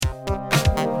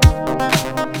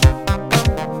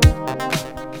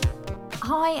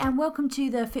and welcome to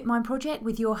the Fit Mind Project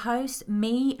with your host,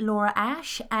 me, Laura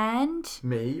Ash, and...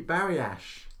 me, Barry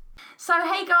Ash. So,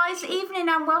 hey guys, evening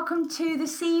and welcome to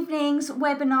this evening's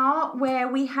webinar where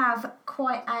we have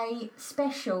quite a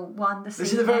special one this evening.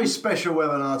 This is a very special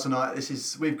webinar tonight.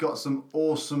 We've got some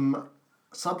awesome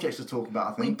subjects to talk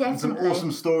about, I think. And some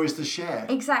awesome stories to share.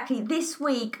 Exactly. This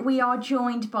week we are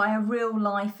joined by a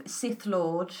real-life Sith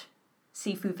Lord,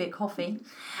 Sifu Vik Hothi.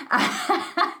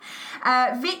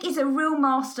 Vik is a real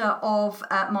master of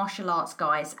martial arts,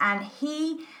 guys, and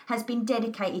he has been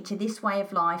dedicated to this way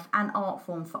of life and art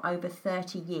form for over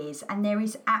 30 years, and there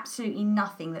is absolutely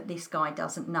nothing that this guy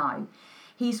doesn't know.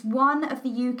 He's one of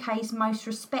the UK's most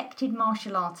respected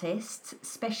martial artists,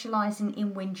 specialising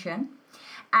in Wing Chun,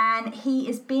 and he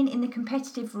has been in the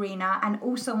competitive arena and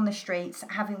also on the streets,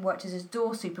 having worked as a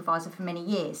door supervisor for many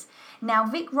years. Now,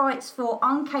 Vik writes for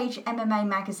Uncaged MMA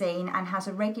magazine and has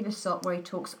a regular slot where he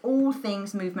talks all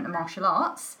things movement and martial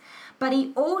arts. But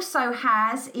he also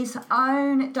has his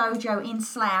own dojo in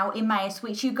Slough, Imas,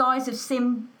 which you guys have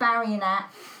seen Barry and I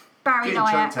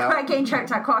getting choked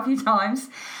out quite a few times.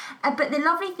 But the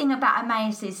lovely thing about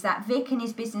Imas is that Vik and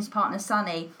his business partner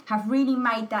Sonny have really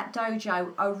made that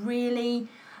dojo a really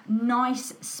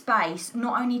nice space,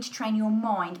 not only to train your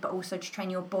mind but also to train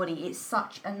your body. It's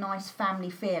such a nice family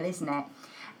feel, isn't it?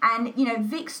 And you know,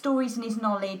 Vik's stories and his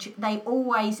knowledge, they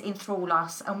always enthrall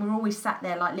us, and we're always sat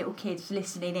there like little kids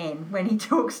listening in when he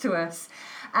talks to us.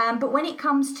 But when it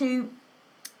comes to,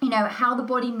 you know, how the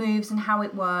body moves and how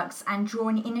it works and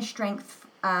drawing inner strength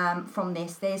from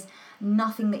this, there's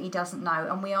nothing that he doesn't know,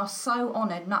 and we are so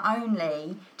honoured not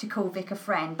only to call Vik a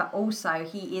friend, but also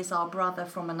he is our brother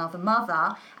from another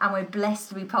mother, and we're blessed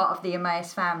to be part of the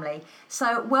Emmaus family.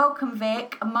 So welcome,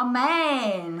 Vik, my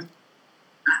man.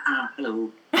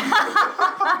 Hello.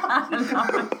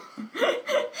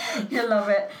 You love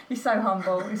it. You're so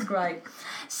humble. It's great.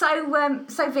 So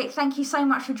Vik, thank you so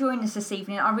much for joining us this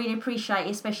evening. I really appreciate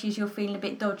it, especially as you're feeling a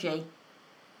bit dodgy.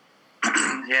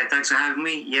 Yeah, thanks for having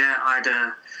me. Yeah,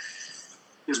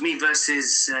 it was me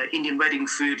versus Indian wedding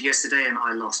food yesterday, and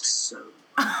I lost. So.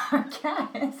 Okay,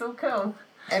 it's all cool.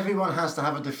 Everyone has to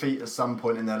have a defeat at some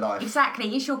point in their life.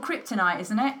 Exactly. It's your kryptonite,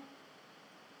 isn't it?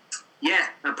 Yeah,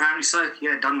 apparently so.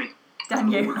 Yeah, done me.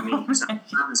 Done you. So I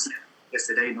haven't slept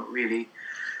yesterday, not really.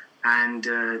 And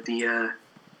the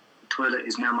toilet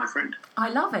is now my friend. I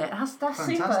love it. That's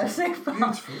fantastic. super.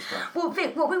 Beautiful stuff. Well,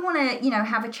 Vik, what we want to,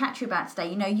 have a chat to you about today,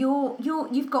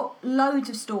 you've got loads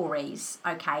of stories,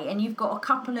 okay, and you've got a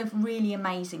couple of really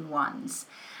amazing ones.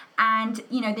 And,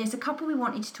 there's a couple we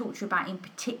wanted to talk to you about in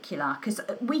particular, because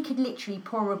we could literally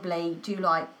probably do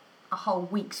like a whole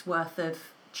week's worth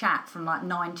of chat from like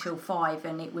 9 till 5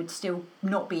 and it would still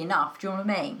not be enough. Do you know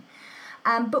what I mean?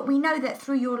 But we know that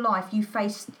through your life you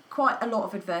faced quite a lot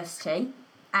of adversity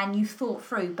and you've thought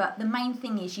through, but the main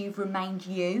thing is you've remained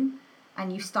you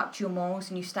and you've stuck to your morals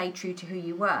and you stayed true to who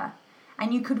you were.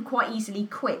 And you could quite easily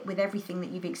quit with everything that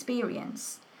you've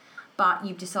experienced, but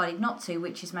you've decided not to,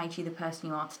 which has made you the person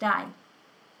you are today.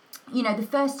 The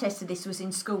first test of this was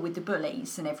in school with the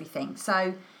bullies and everything.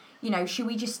 So, should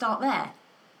we just start there?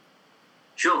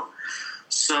 Sure.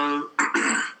 So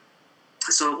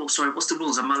sorry, what's the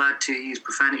rules? Am I allowed to use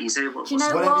profanity?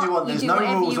 Whatever you want. There's no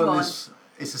rules on this.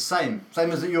 It's the same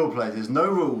as at your place. There's no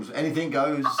rules. Anything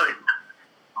goes.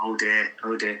 Oh dear.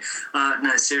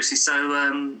 No, seriously.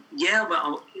 So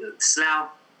Slough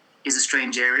is a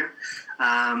strange area.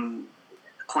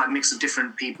 Quite a mix of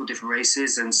different people, different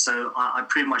races, and so I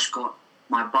pretty much got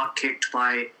my butt kicked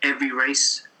by every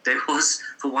race there was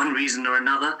for one reason or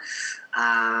another.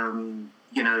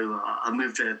 I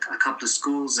moved a couple of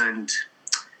schools, and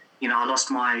I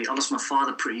lost my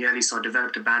father pretty early, so I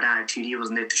developed a bad attitude. He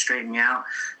wasn't there to straighten me out.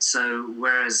 So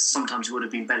whereas sometimes it would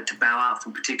have been better to bow out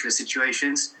from particular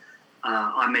situations,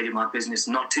 I made it my business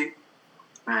not to,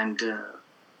 and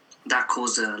that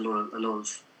caused a lot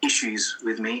of issues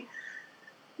with me,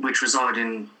 which resulted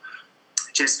in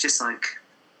just like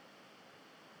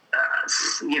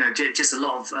just a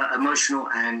lot of emotional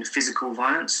and physical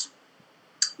violence.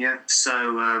 Yeah,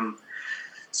 so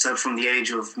from the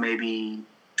age of maybe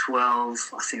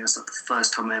 12, I think that's like the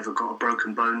first time I ever got a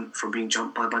broken bone from being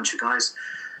jumped by a bunch of guys,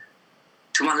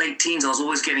 to my late teens, I was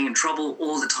always getting in trouble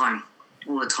all the time.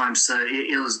 So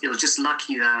it was just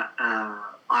lucky that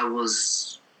I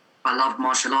loved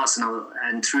martial arts,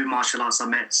 and through martial arts I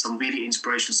met some really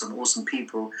inspirational, some awesome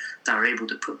people that were able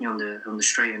to put me on the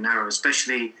straight and narrow,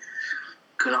 especially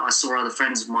because I saw other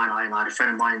friends of mine. I had a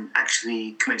friend of mine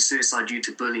actually commit suicide due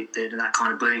to that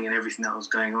kind of bullying and everything that was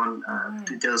going on.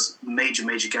 There was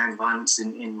major gang violence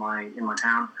in my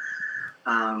town.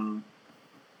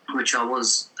 which I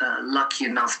was lucky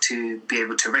enough to be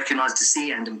able to recognize, to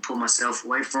see, and then pull myself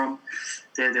away from.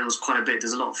 There was quite a bit.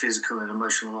 There's a lot of physical and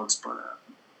emotional odds, but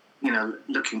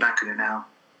looking back at it now,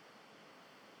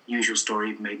 usual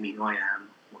story made me who I am,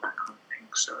 all that kind of thing.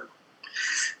 So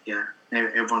yeah,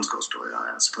 everyone's got a story like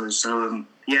that, I suppose. So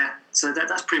so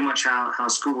that's pretty much how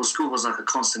school was. School was like a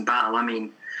constant battle. I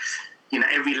mean,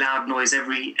 every loud noise,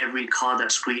 every car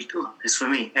that squeaked, it's for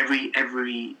me. Every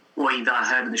oi that I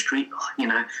heard in the street,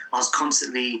 I was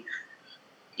constantly,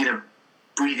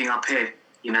 breathing up here,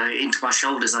 into my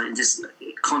shoulders, like this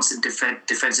constant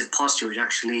defensive posture,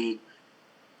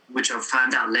 which I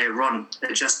found out later on,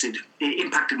 it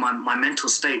impacted my mental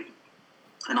state,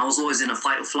 and I was always in a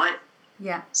fight or flight.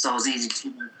 Yeah. So I was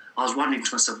I was wondering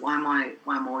to myself, why am I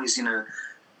always,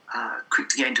 quick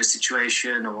to get into a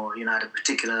situation, or had a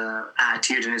particular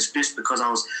attitude, and it's just because I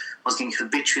was getting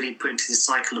habitually put into this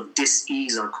cycle of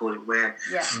dis-ease, I call it, where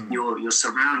your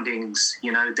surroundings,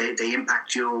 they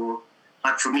impact your,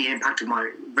 like for me, it impacted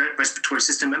my respiratory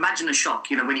system. Imagine a shock,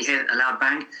 when you hear a loud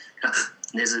bang,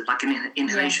 there's an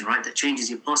inhalation, right, that changes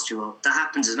your posture. Well, that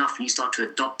happens enough, and you start to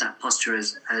adopt that posture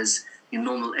as your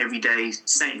normal everyday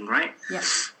setting, right? Yeah.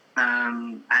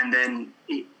 And then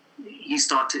you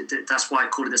start to, that's why I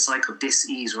call it the cycle of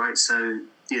dis-ease, right? So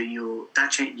your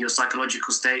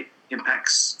psychological state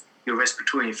impacts your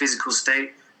respiratory and your physical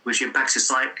state, which impacts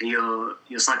your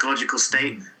psychological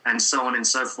state, and so on and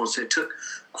so forth. So it took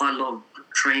quite a lot of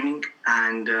training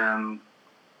and a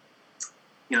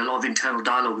lot of internal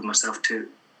dialogue with myself to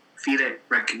feel it,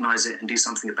 recognize it, and do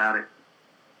something about it.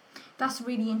 That's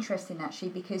really interesting, actually,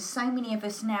 because so many of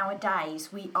us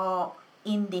nowadays, we are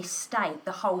in this state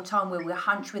the whole time where we're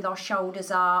hunched with our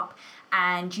shoulders up,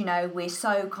 and we're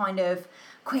so kind of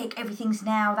quick, everything's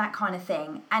now, that kind of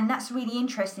thing. And that's really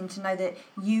interesting to know that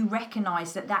you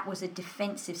recognise that was a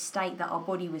defensive state that our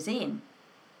body was in.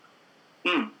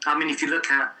 I mean, if you look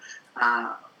at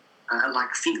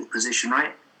like fetal position,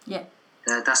 right? Yeah.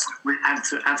 That's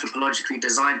anthropologically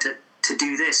designed to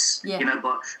do this,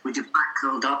 but with your back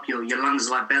curled up, your lungs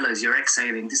are like bellows, you're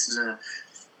exhaling. This is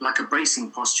like a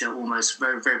bracing posture, almost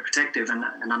very, very protective. And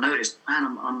I noticed,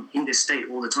 man, I'm in this state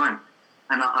all the time.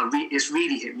 And it's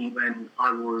really hit me when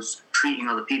I was treating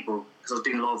other people, because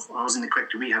I was in the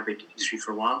corrective rehab industry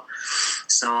for a while.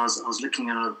 So I was looking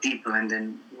at other people, and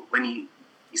then when you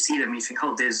see them, you think,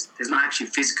 there's not actually a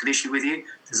physical issue with you.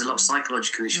 There's a lot of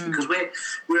psychological issue, because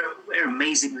we're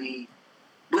amazing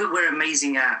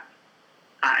at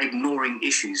ignoring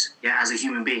issues, as a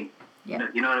human being. Yeah.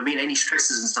 You know what I mean? Any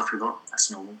stresses and stuff we've got,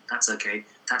 that's normal. That's okay.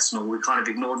 That's normal. We kind of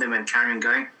ignore them and carry on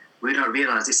going. We don't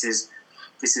realise this is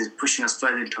pushing us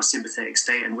further into our sympathetic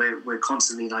state, and we're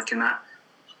constantly like in that,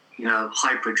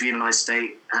 hyper-adrenalized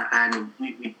state, and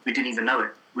we didn't even know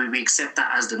it. We accept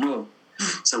that as the norm.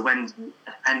 So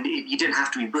you didn't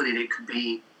have to be bullied. It could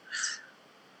be,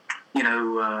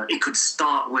 it could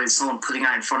start with someone pulling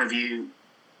out in front of you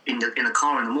in the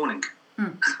car in the morning.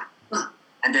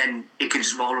 And then it could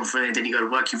just roll on for it. Then you go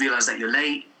to work, you realise that you're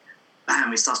late.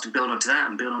 Bam, it starts to build onto that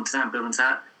and build onto that and build onto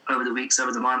that. Over the weeks,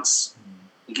 over the months,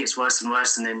 it gets worse and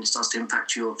worse, and then it starts to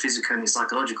impact your physical and your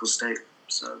psychological state.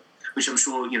 So, which I'm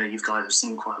sure, you guys have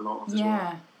seen quite a lot of as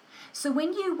well. So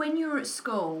when you were at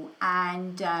school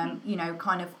and,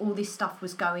 kind of all this stuff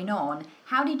was going on,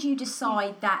 how did you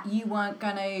decide that you weren't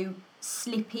going to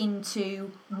slip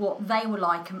into what they were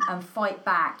like and fight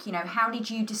back? How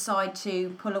did you decide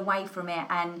to pull away from it,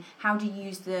 and how do you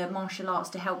use the martial arts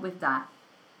to help with that?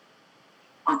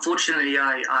 Unfortunately,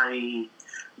 I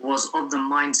was of the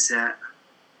mindset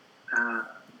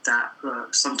that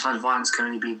sometimes violence can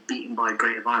only be beaten by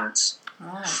greater violence.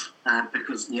 Right.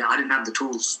 Because I didn't have the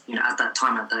tools, at that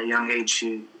time, at that young age,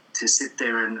 to sit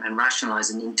there and rationalise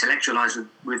and intellectualise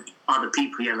with other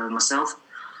people, let alone myself.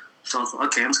 So I thought,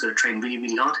 okay, I'm just going to train really,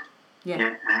 really hard,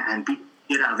 and beat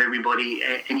out of everybody,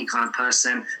 any kind of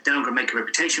person. Then I'm going to make a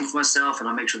reputation for myself, and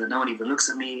I'll make sure that no one even looks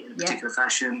at me in a particular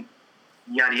fashion,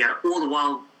 yada yada. All the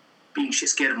while being shit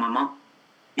scared of my mum.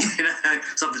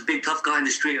 So I'm this big tough guy in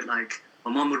the street. Like,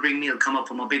 my mum would ring me, it'll come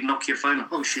up on my big Nokia phone.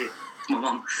 Oh shit, it's my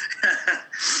mum.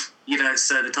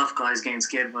 So the tough guy is getting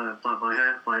scared by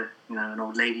her, an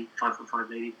old lady, 5'5"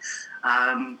 lady,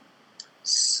 and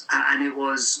it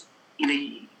was,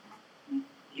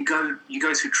 you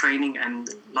go through training, and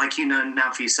like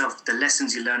now for yourself, the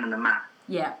lessons you learn on the mat.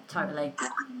 Yeah, totally.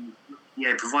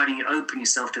 Providing you open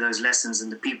yourself to those lessons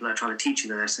and the people that try to teach you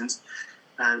the lessons.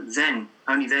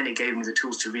 Only then it gave me the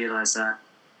tools to realise that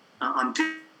I'm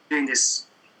doing this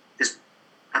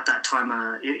at that time.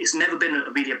 It's never been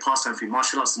really a pastime for me.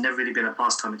 Martial arts has never really been a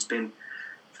pastime. It's been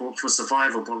for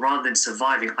survival. But rather than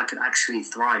surviving, I could actually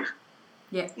thrive.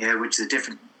 Yeah, which is a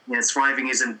different thriving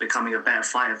isn't becoming a better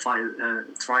fighter.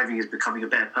 Thriving is becoming a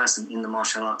better person in the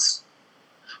martial arts.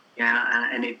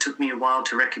 And it took me a while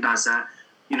to recognize that,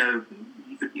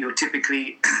 you're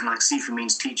typically, like Sifu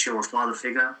means teacher or father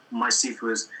figure. My Sifu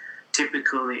was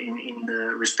typical in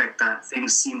the respect that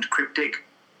things seemed cryptic.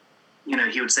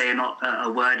 He would say a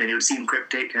word and it would seem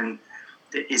cryptic, and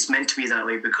it's meant to be that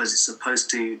way because it's supposed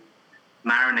to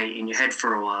marinate in your head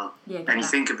for a while. And you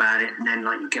think about it, and then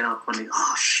you get up and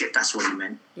oh shit, that's what he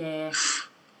meant. Yeah,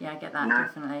 I get that,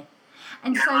 definitely.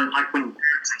 And so, like when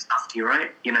parents say stuff to you,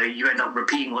 right? You end up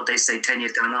repeating what they say 10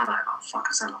 years down the line. Like, oh fuck,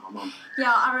 I sound like my mum.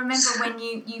 Yeah, I remember when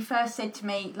you first said to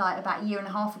me about a year and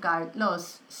a half ago,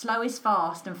 Loz, slow is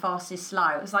fast and fast is slow.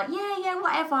 It was like, yeah,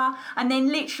 whatever. And then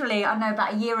literally, I know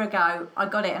about a year ago, I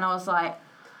got it, and I was like,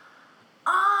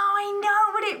 oh, I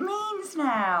know what it means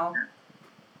now.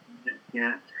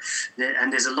 Yeah,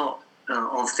 and there's a lot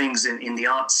of things in the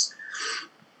arts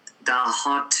that are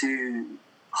hard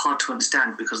to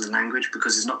understand because of the language,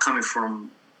 because it's not coming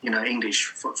from English.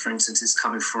 For instance, it's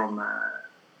coming from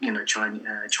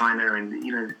China and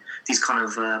these kind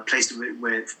of places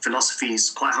where philosophy is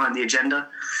quite high on the agenda.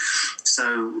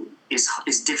 So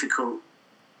it's difficult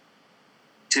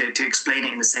to explain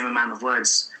it in the same amount of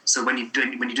words. So when you're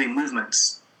doing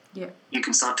movements, you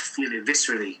can start to feel it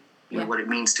viscerally. What it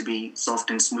means to be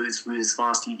soft and smooth,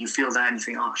 fast. You feel that and you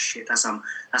think, oh shit, that's how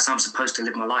I'm supposed to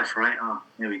live my life, right? Oh,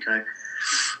 there we go.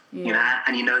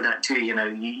 And you know that too.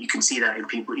 You can see that in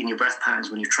people, in your breath patterns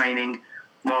when you're training.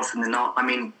 More often than not, I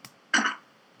mean,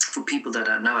 for people that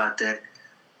don't know out there,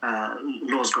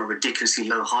 Law's got a ridiculously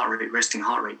low heart rate, resting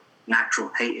heart rate. Natural,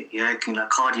 hate it.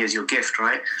 Cardio is your gift,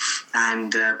 right?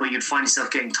 And but you'd find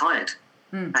yourself getting tired.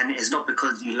 And it's not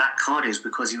because you lack cardio, it's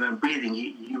because you weren't breathing,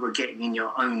 you were getting in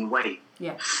your own way.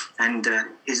 Yeah. And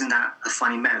isn't that a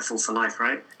funny metaphor for life,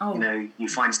 right? Oh. You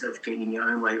find yourself getting in your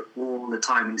own way all the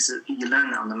time, and you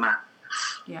learn that on the mat.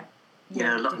 Yeah.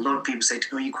 A lot of people say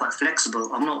to me, "Are you quite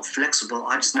flexible?" I'm not flexible,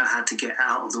 I just know how to get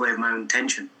out of the way of my own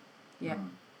tension. Yeah.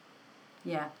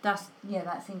 That's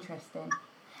interesting.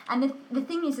 And the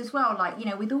thing is as well,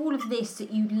 with all of this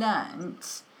that you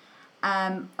learnt,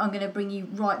 I'm going to bring you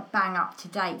right bang up to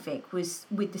date, Vic, was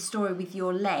with the story with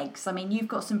your legs. I mean, you've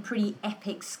got some pretty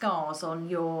epic scars on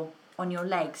your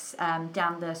legs,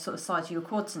 down the sort of sides of your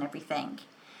quads and everything.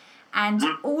 And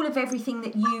all of everything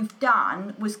that you've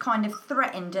done was kind of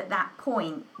threatened at that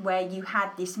point where you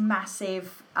had this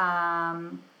massive, the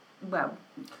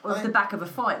back of a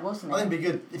fight, wasn't it? I think it'd be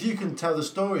good if you can tell the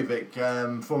story, Vic,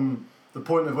 from the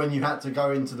point of when you had to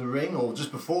go into the ring, or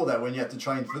just before that when you had to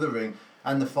train for the ring,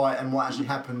 and the fight, and what actually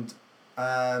happened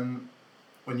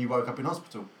when you woke up in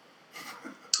hospital.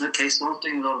 Okay, so I was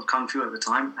doing a lot of Kung Fu at the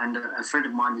time, and a friend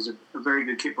of mine is a very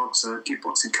good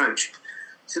kickboxing coach.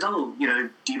 He said, do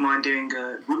you mind doing,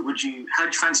 how would you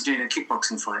fancy doing a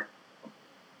kickboxing fight?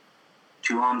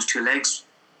 2 arms, 2 legs,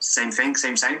 same thing,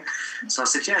 same. So I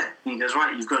said, yeah. And he goes,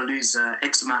 right, you've got to lose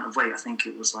X amount of weight. I think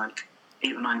it was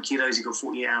 8 or 9 kilos. You've got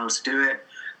 48 hours to do it.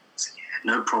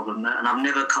 No problem. And I've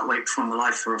never cut weight before in my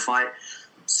life for a fight.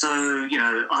 So,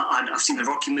 I've seen the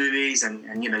Rocky movies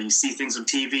and you see things on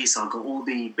TV. So I got all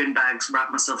the bin bags,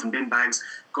 wrapped myself in bin bags,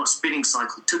 got a spinning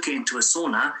cycle, took it into a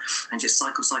sauna and just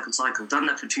cycle. Done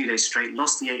that for 2 days straight,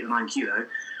 lost the 8 or 9 kilo.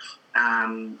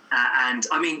 And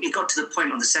I mean, it got to the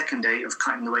point on the second day of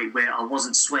cutting the weight where I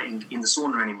wasn't sweating in the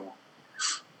sauna anymore.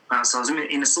 So I was in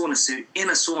a sauna suit, in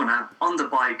a sauna, on the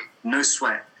bike, no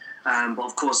sweat. But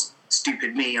of course,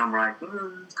 stupid me, I'm like,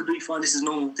 it's completely fine, this is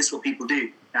normal, this is what people do.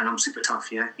 And I'm super tough,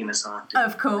 so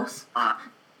of course. I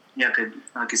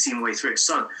could see my way through it.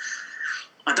 So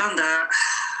I done that.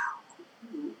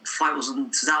 Fight was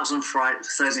on Friday,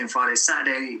 Thursday and Friday.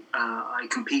 Saturday, I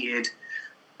competed.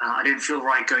 I didn't feel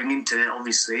right going into it,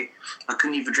 obviously. I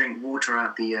couldn't even drink water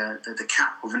out the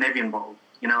cap of an Evian bottle.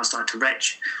 I started to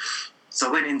retch. So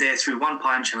I went in there, threw one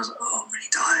punch, and I was like, oh, I'm really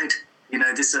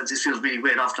tired. This feels really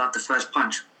weird after the first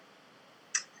punch.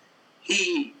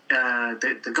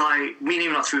 The guy, me and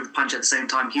him not threw a punch at the same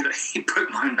time. He broke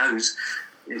my nose.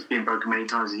 It's been broken many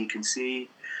times, as you can see.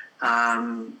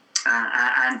 And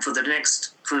for the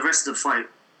rest of the fight,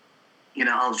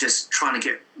 I was just trying to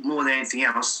get more than anything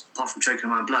else, apart from choking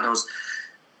on my blood.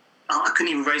 I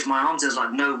couldn't even raise my arms. There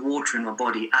was no water in my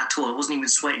body at all. I wasn't even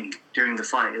sweating during the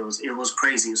fight. It was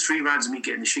crazy. It was 3 rounds of me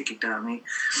getting the shit kicked out of me,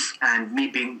 and me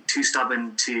being too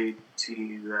stubborn to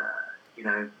keep.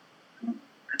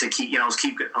 I was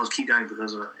keep going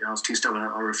because I was too stubborn.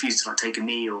 I refused to take a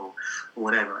knee or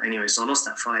whatever. Anyway, so I lost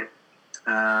that fight.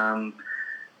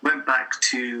 Went back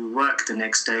to work the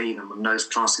next day. My nose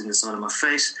plastered in the side of my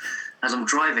face. As I'm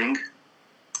driving,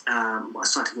 I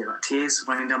started to get tears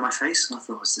running down my face, and I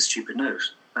thought, it's the stupid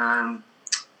nose.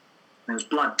 There was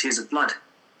blood, tears of blood,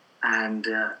 and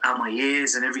out my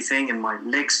ears and everything, and my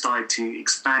legs started to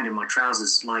expand in my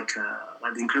trousers like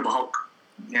the Incredible Hulk.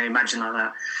 You know, imagine like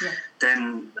that. Yeah.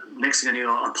 Then next thing I knew,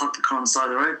 I parked the car on the side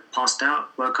of the road, passed out,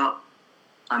 woke up.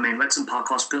 I'm in Wrexham Park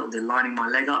Hospital. They're lining my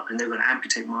leg up, and they're going to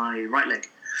amputate my right leg.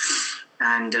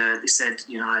 And they said,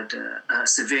 you know, I had a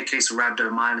severe case of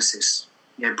rhabdomyolysis,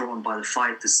 brought on by the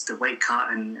fight, the weight cut,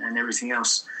 and everything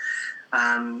else.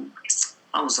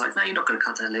 I was like, no, you're not going to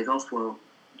cut that leg off. Well,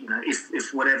 you know,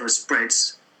 if whatever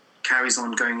spreads carries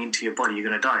on going into your body, you're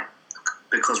going to die.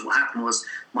 Because what happened was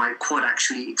my quad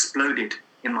actually exploded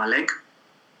in my leg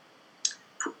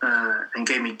and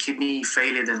gave me kidney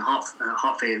failure, then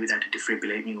heart failure. We had to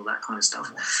defibrillate me and all that kind of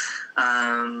stuff.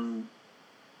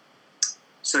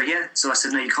 So I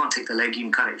said, no, you can't take the leg. You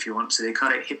can cut it if you want. So they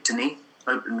cut it hip to knee,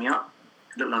 opened me up.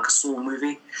 It looked like a Saw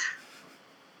movie.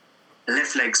 The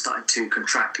left leg started to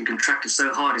contract. It contracted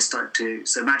so hard it started to...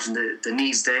 So imagine the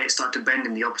knees there. It started to bend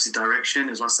in the opposite direction.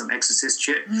 It was like some exorcist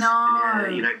shit. No.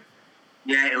 And, you know,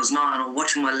 yeah, it was not. And I'm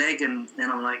watching my leg, and then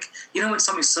I'm like, you know, when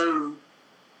something's so...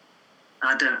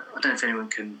 I don't know if anyone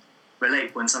can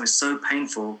relate. When something's so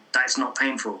painful that it's not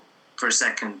painful for a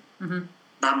second. Mm-hmm.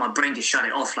 That my brain just shut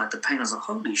it off, like the pain. I was like,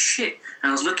 holy shit. And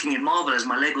I was looking in marvel as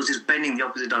my leg was just bending the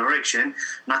opposite direction, and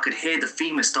I could hear the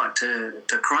femur start to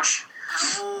crush.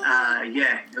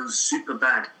 Yeah, it was super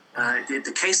bad.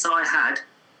 The case that I had,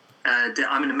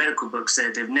 I'm in the medical book,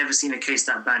 said they've never seen a case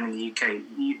that bad in the UK.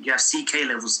 You have CK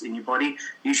levels in your body,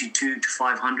 usually 200 to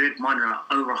 500. Mine are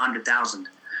over 100,000.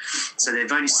 So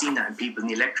they've only seen that in people in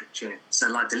the electric chair. So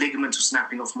like the ligaments were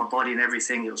snapping off my body and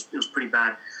everything. It was pretty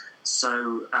bad.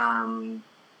 So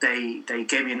they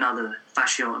gave me another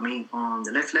fasciotomy on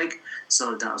the left leg.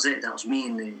 So that was it. That was me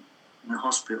in the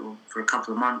hospital for a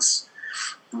couple of months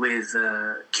with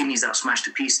kidneys that were smashed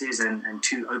to pieces and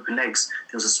 2 open legs.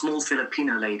 There was a small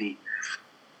Filipino lady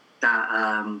that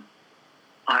I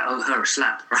owe her a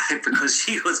slap, right? Because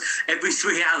she was, every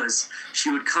 3 hours, she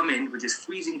would come in with this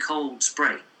freezing cold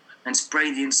spray and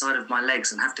spray the inside of my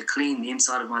legs and have to clean the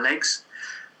inside of my legs.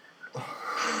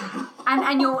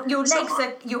 And your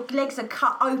legs are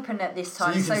cut open at this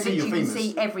time, so that you can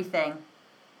see everything.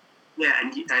 Yeah,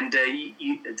 and there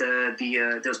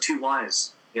was 2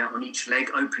 wires, on each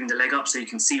leg, opening the leg up so you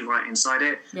can see right inside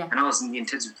it. Yeah. And I was in the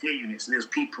intensive care unit, so there was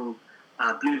people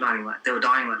blue lining, like they were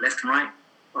dying like left and right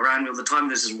around me all the time.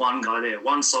 There's this one guy there,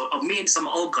 one side of me and some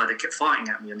old guy that kept fighting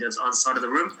at me on the other side of the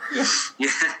room. Yeah,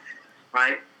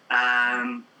 right.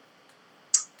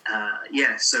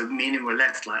 So me and him were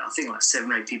left. Like I think like 7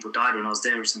 or 8 people died when I was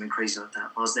there, or something crazy like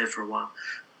that. I was there for a while,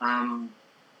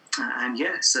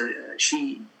 so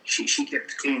she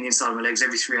kept cleaning the inside of my legs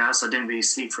every 3 hours. So I didn't really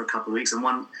sleep for a couple of weeks. And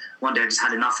one day I just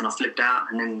had enough and I flipped out,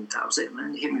 and then that was it,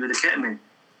 man. He hit me with a ketamine,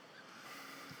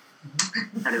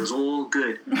 and it was all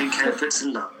good. Big haircuts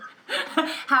and love.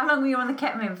 How long were you on the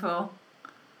ketamine for?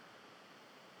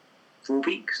 4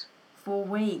 weeks. 4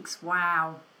 weeks.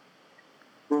 Wow.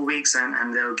 4 weeks,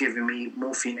 and they were giving me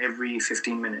morphine every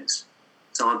 15 minutes.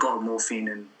 So I got morphine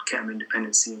and ketamine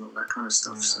dependency and all that kind of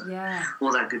stuff. Yeah. So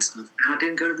all that good stuff. And I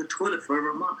didn't go to the toilet for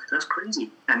over a month. That's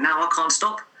crazy. And now I can't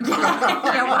stop.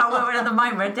 Yeah, well, at the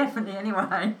moment, definitely,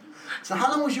 anyway. So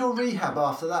how long was your rehab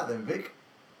after that then, Vic?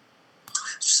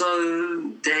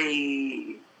 So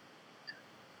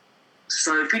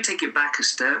if we take it back a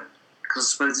step, because I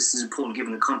suppose this is important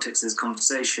given the context of this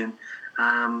conversation,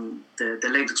 the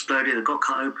legs exploded, they got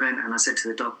cut open, and I said to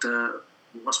the doctor,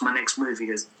 what's my next move? He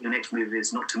goes, your next move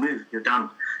is not to move, you're done.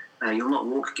 You'll not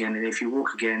walk again, and if you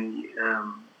walk again,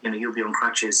 you'll be on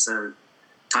crutches, so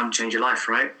time to change your life,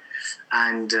 right?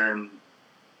 And I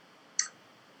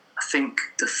think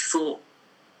the thought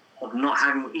of not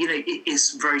having, it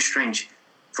is very strange.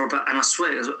 And I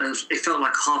swear, it felt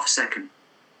like half a second.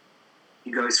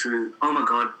 You go through, oh my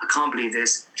God, I can't believe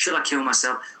this. Should I kill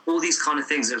myself? All these kind of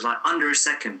things. It was like under a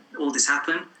second, all this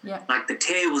happened. Yeah. Like the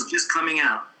tear was just coming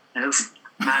out. And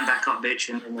man, back up, bitch.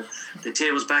 And the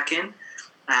tear was back in.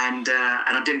 And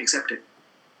I didn't accept it.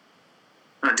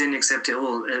 I didn't accept it at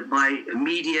all. My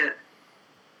immediate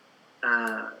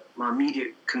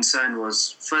concern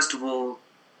was, first of all,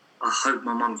 I hope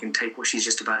my mum can take what she's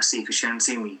just about to see, because she hadn't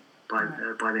seen me. By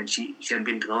then, she hadn't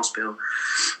been to the hospital.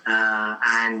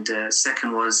 And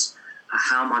second was,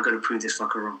 how am I going to prove this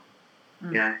fucker wrong?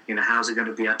 Yeah, how's it going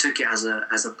to be? I took it as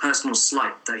a personal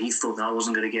slight that he thought that I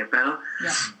wasn't going to get better.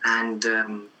 Yeah. And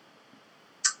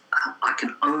I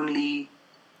can only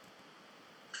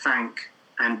thank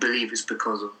and believe it's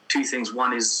because of 2 things.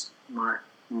 One is my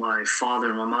father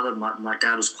and my mother. My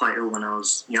dad was quite ill when I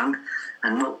was young,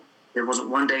 and there wasn't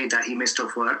one day that he missed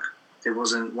off work There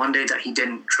wasn't one day that he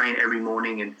didn't train every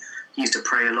morning, and he used to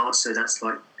pray a lot. So that's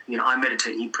like, I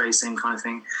meditate, he prays, same kind of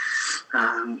thing.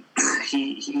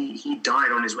 He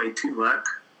died on his way to work,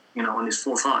 on his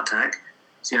 4th heart attack.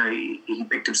 So, he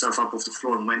picked himself up off the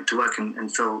floor and went to work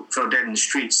and fell dead in the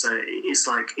street. So it's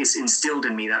like, it's instilled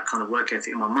in me that kind of work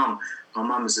ethic. My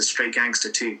mum is a straight gangster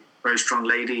too, very strong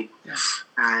lady. Yeah.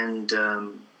 And,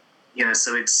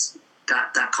 so it's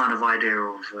that kind of idea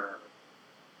of,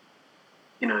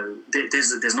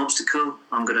 there's an obstacle,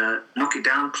 I'm going to knock it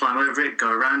down, climb over it,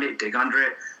 go around it, dig under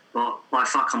it. But by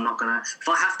fuck, I'm not going to. If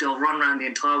I have to, I'll run around the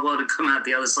entire world and come out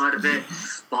the other side of it.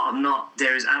 But I'm not.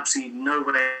 There is absolutely no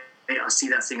way I see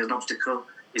that thing as an obstacle.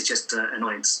 It's just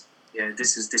annoyance. Yeah,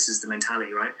 this is the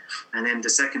mentality, right? And then the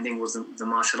second thing was the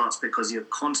martial arts, because you're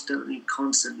constantly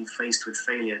faced with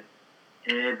failure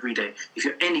every day. If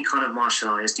you're any kind of martial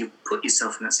artist, you put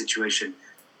yourself in that situation.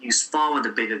 You spar with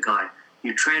the bigger guy.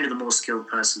 You train with a more skilled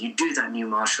person. You do that new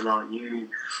martial art. You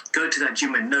go to that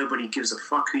gym and nobody gives a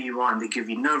fuck who you are, and they give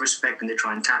you no respect, and they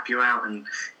try and tap you out, and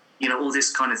all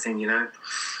this kind of thing. You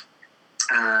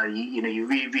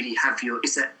really have your.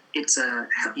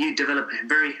 You develop a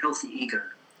very healthy ego.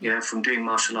 From doing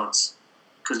martial arts,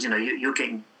 because you're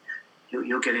getting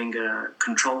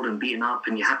controlled and beaten up,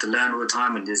 and you have to learn all the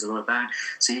time, and there's a lot of bang.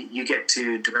 So you get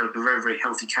to develop a very, very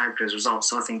healthy character as a result.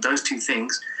 So I think those two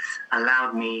things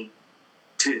allowed me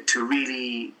to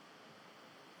really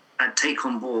take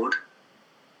on board.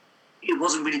 It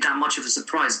wasn't really that much of a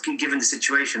surprise given the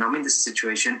situation. I'm in this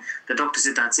situation. The doctor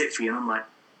said, that's it for you. And I'm like,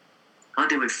 I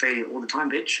deal with failure all the time,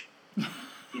 bitch.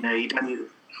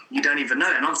 You don't even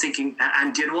know. And I'm thinking,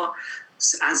 and you know what?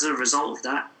 As a result of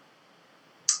that,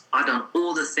 I've done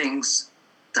all the things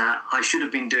that I should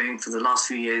have been doing for the last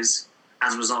few years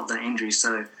as a result of that injury.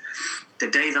 So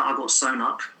the day that I got sewn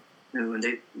up, when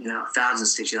they, 1,000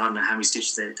 stitches, I don't know how many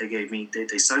stitches they gave me,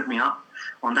 they sewed me up.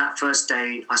 On that first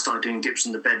day, I started doing dips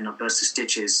in the bed and I burst the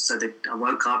stitches. So I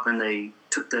woke up and they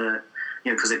took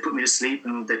because they put me to sleep,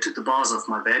 and they took the bars off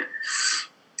my bed.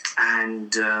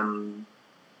 And,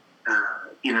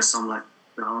 so I'm like,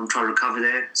 I'm trying to recover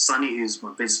there. Sonny, who's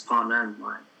my business partner and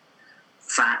my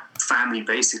family,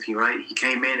 basically, right? He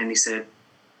came in and he said,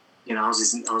 I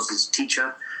was his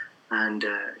teacher, and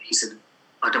he said,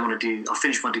 I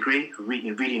finished my degree. I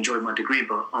really enjoyed my degree,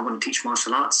 but I want to teach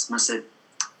martial arts. And I said,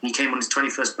 he came on his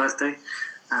 21st birthday,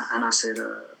 and I said,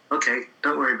 okay,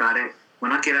 don't worry about it.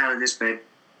 When I get out of this bed,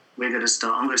 I'm going to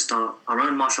start our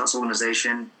own martial arts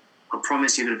organization. I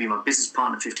promise you're going to be my business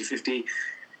partner 50-50.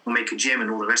 We'll make a gym and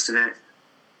all the rest of it.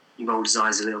 He rolled his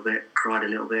eyes a little bit, cried a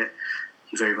little bit.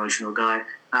 He's a very emotional guy.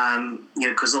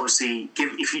 Because obviously,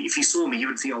 if you saw me, you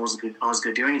would think I was going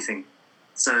to do anything.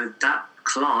 So that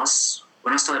class,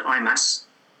 when I started Imas,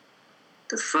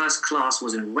 the first class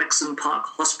was in Wexham Park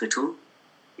Hospital,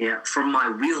 from my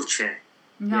wheelchair.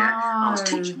 No. Yeah, I was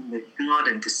teaching the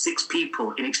garden to 6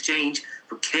 people in exchange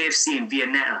for KFC and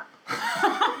Viennetta.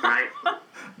 Right?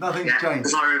 Nothing's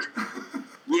changed.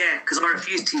 Because I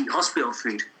refused to eat hospital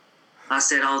food. I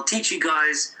said, I'll teach you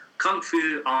guys Kung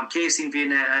Fu on KFC and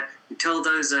Viennetta. You tell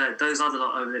those other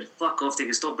lot over there to fuck off. They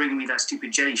can stop bringing me that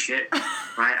stupid jelly shit,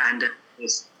 right? And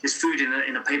there's food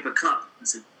in a paper cup. I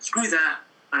said, screw that.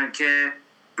 I don't care.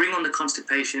 Bring on the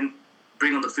constipation.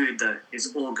 Bring on the food, though.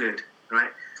 It's all good,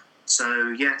 right?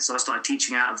 So I started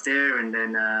teaching out of there, and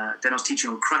then I was teaching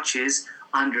on crutches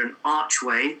under an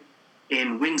archway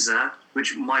in Windsor,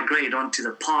 which migrated onto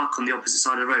the park on the opposite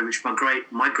side of the road, which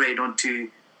migrated onto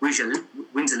Windsor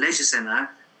Leisure Centre.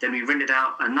 Then we rented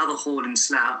out another hall in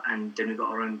Slough, and then we got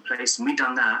our own place. And we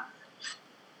done that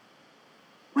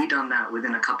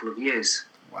within a couple of years.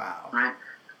 Wow. Right?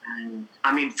 And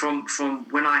I mean, from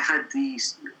when I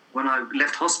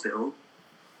left hospital,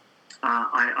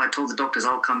 I told the doctors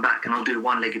I'll come back and I'll do a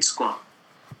one-legged squat.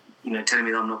 Telling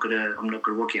me that I'm not gonna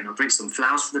walk in. I'll bring some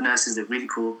flowers for the nurses. They're really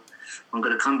cool. I'm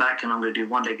gonna come back and I'm gonna do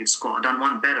one-legged squat. I done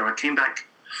one better. I came back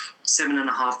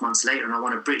 7.5 months later, and I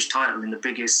won a British title in the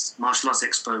biggest martial arts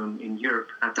expo in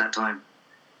Europe at that time.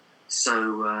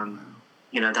 So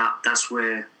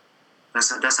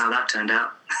that's how that turned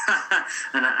out.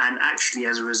 and actually,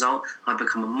 as a result, I've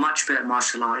become a much better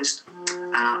martial artist,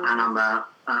 and I'm a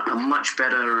much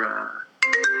better.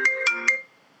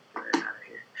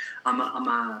 I'm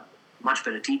a much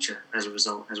better teacher as a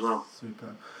result as well.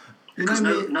 Super. Because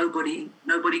nobody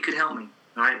could help me.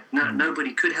 Right?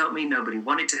 Nobody could help me. Nobody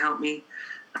wanted to help me.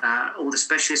 All the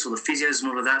specialists, all the physios,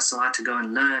 and all of that. So I had to go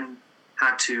and learn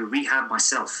how to rehab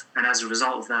myself. And as a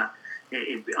result of that,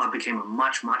 I became a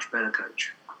much, much better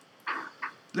coach.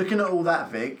 Looking at all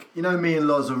that, Vic, me and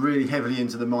Loz are really heavily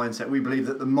into the mindset. We believe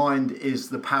that the mind is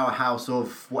the powerhouse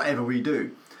of whatever we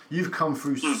do. You've come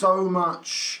through so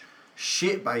much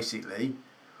shit, basically.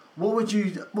 What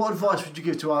advice would you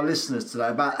give to our listeners today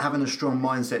about having a strong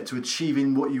mindset to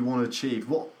achieving what you want to achieve?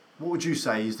 What would you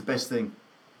say is the best thing?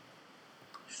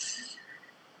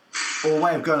 Or a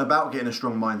way of going about getting a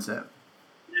strong mindset?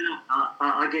 Yeah,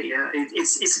 I get you.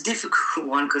 It's a difficult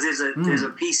one because there's a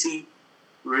PC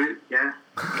route, yeah,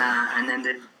 and then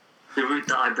the route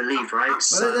that I believe, right?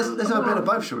 Well, let's have a bit of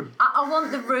both, shall we? I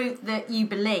want the route that you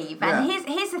believe. And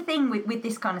here's the thing with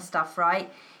this kind of stuff,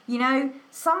 right? You know,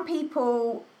 some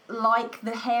people like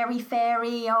the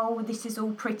hairy-fairy, oh, this is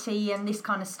all pretty and this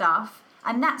kind of stuff.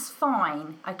 And that's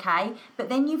fine, okay? But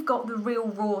then you've got the real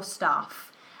raw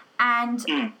stuff. And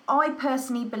I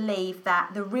personally believe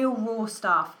that the real raw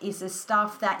stuff is the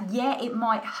stuff that, it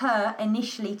might hurt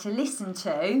initially to listen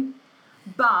to,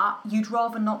 but you'd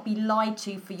rather not be lied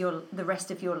to for the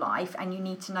rest of your life, and you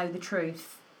need to know the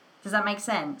truth. Does that make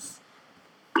sense?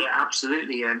 Yeah,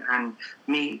 absolutely. And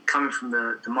me coming from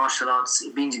the martial arts,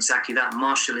 it means exactly that.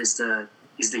 Martial is the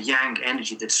yang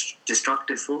energy, the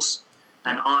destructive force,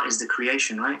 and art is the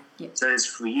creation, right? Yeah. So it's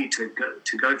for you to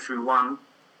go through one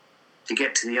to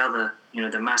get to the other, you know,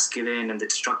 the masculine and the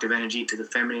destructive energy to the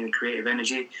feminine and creative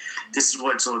energy. This is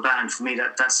what it's all about. And for me,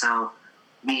 that's how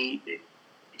me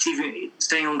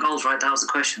staying on goals, right? That was the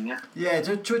question, yeah? Yeah,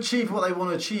 to achieve what they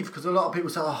want to achieve, because a lot of people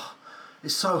say, oh,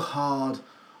 it's so hard.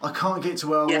 I can't get to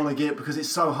where I want to get because it's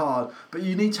so hard. But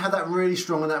you need to have that really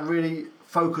strong and that really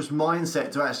focused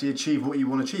mindset to actually achieve what you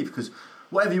want to achieve, because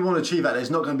whatever you want to achieve out there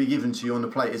is not going to be given to you on the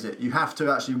plate, is it? You have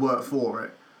to actually work for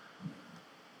it.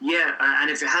 Yeah,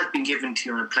 and if it had been given to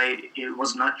you on a plate, it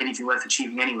was not anything worth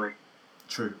achieving anyway.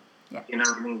 True. Yeah. You know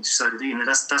what I mean? So, you know,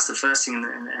 that's the first thing.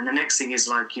 And the next thing is,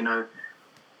 like, you know,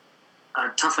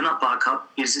 toughen up, buttercup,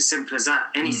 is as simple as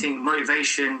that. Anything,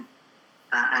 motivation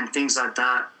and things like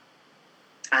that,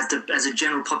 as a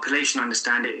general population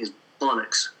understand it, is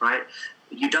bollocks, right?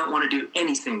 You don't want to do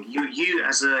anything. You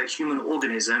as a human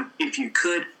organism, if you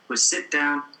could, would sit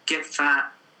down, get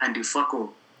fat, and do fuck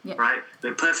all. Yeah. Right?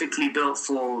 We're perfectly built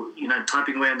for, you know,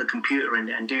 typing away on the computer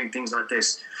and doing things like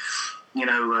this. You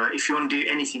know, if you want to do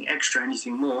anything extra,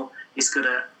 anything more,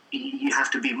 you have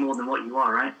to be more than what you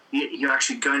are, right? You're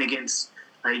actually going against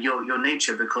your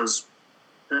nature, because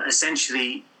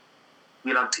essentially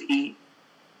we like to eat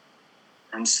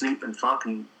and sleep and fuck,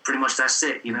 and pretty much that's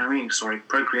it, you know what I mean? Sorry,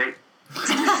 procreate.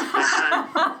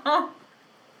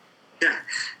 Yeah,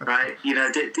 right. You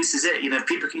know, this is it. You know, if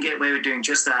people can get away with doing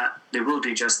just that, they will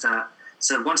do just that.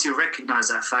 So once you recognise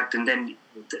that fact, and then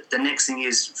the next thing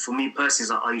is, for me personally, is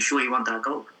like, are you sure you want that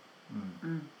goal?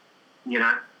 You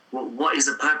know, what is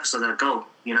the purpose of that goal?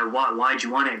 You know, why do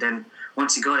you want it? Then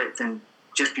once you got it, then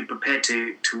just be prepared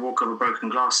to walk over broken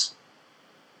glass.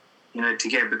 You know, to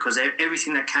get it, because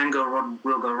everything that can go wrong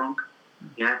will go wrong.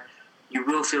 Yeah, you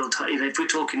will feel if we're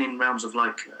talking in realms of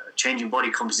like changing body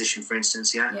composition, for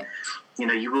instance, yeah, you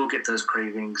know, you will get those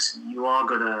cravings. You are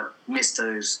gonna miss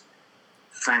those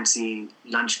fancy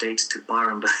lunch dates to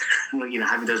Byron, you know,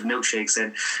 having those milkshakes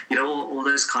and, you know, all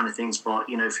those kind of things. But,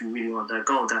 you know, if you really want that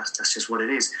goal, that's just what it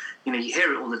is. You know, you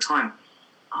hear it all the time.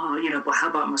 Oh, you know, but how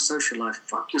about my social life?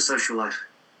 Fuck your social life.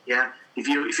 Yeah. If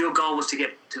your goal was to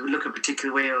look a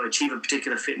particular way or achieve a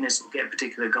particular fitness or get a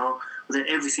particular goal, well, then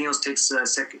everything else takes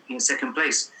second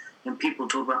place. And people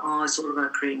talk about, oh, it's all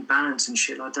about creating balance and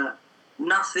shit like that.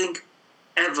 Nothing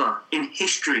ever in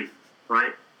history,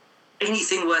 right?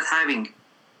 Anything worth having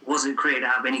wasn't created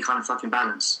out of any kind of fucking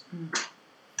balance.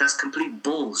 That's complete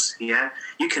balls. Yeah,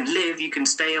 you can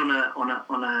stay on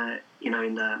a you know,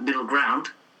 in the middle ground,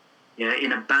 yeah,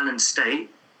 in a balanced state.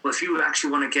 But if you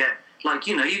actually want to get, like,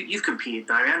 you know, you've competed,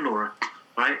 Barry and Laura,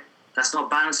 right? That's not a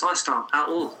balanced lifestyle at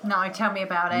all. No, tell me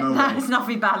about it. No There's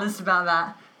nothing balanced about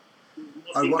that.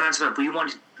 But you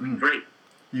want it to be great.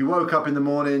 You woke up in the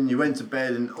morning, you went to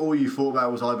bed, and all you thought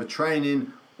about was either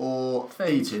training or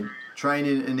eating.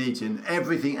 Training and eating.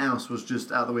 Everything else was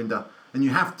just out the window. And you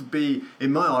have to be,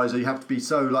 in my eyes, you have to be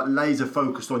so like laser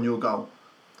focused on your goal.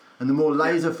 And the more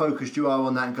laser focused you are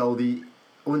on that goal, I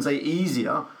wouldn't say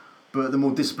easier, but the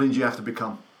more disciplined you have to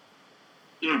become.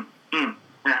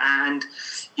 And,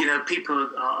 you know, people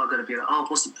are going to be like, oh,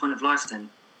 what's the point of life then?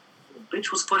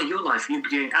 Bitch, what's the point of your life? You're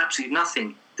doing absolutely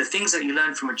nothing. The things that you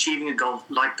learn from achieving a goal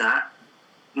like that,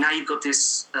 now you've got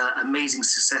this amazing,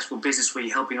 successful business where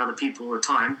you're helping other people all the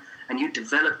time, and you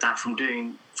develop that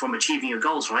from achieving your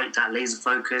goals, right? That laser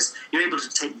focus. You're able to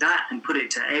take that and put it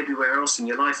to everywhere else in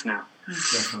your life now.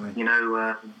 Definitely. You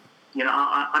know,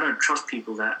 I don't trust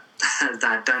people that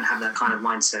that don't have that kind of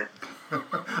mindset.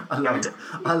 I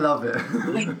love it.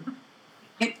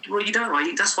 Well, you don't,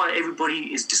 right? That's why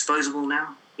everybody is disposable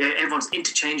now. Yeah, everyone's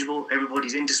interchangeable.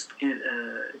 Everybody's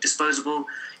disposable.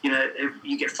 You know,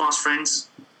 you get fast friends.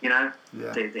 You know,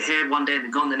 they're here one day and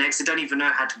they're gone the next. They don't even know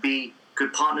how to be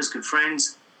good partners, good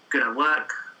friends, good at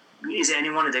work. Is there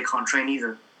anyone that they can't train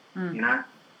either? You know,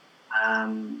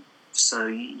 so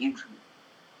you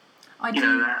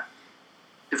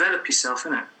develop yourself,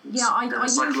 innit? Yeah,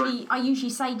 I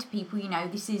usually say to people, you know,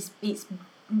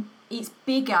 it's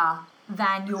bigger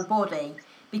than your body,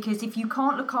 because if you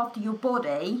can't look after your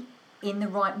body in the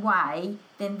right way,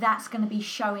 then that's going to be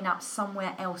showing up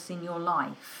somewhere else in your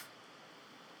life.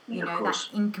 You know, that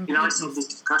incompleteness. You know, I have this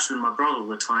discussion with my brother all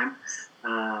the time.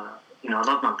 You know, I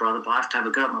love my brother, but I have to have a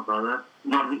go at my brother.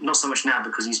 Not so much now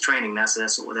because he's training now, so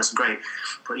that's great.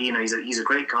 But you know, he's a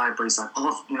great guy. But he's like,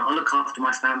 oh, you know, I look after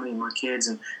my family and my kids,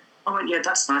 and I went, yeah,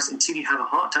 that's nice until you have a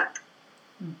heart attack.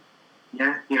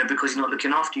 Yeah, you know, because you're not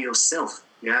looking after yourself.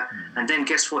 Yeah, and then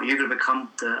guess what? You're going to become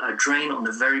a drain on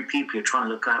the very people you're trying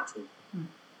to look out for.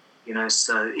 You know,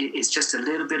 so it's just a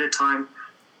little bit of time.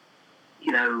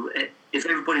 You know, if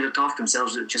everybody looked after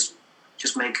themselves, it would just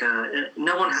make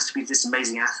no one has to be this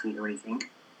amazing athlete or anything.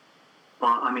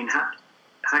 But I mean,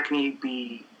 how can you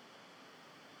be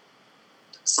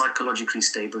psychologically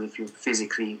stable if you're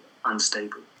physically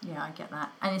unstable? Yeah, I get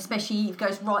that. And especially it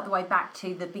goes right the way back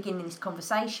to the beginning of this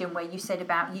conversation where you said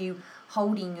about you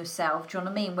holding yourself, do you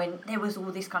know what I mean, when there was all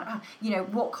this kind of, you know,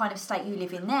 what kind of state you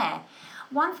live in there.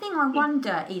 One thing I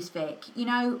wonder is, Vik, you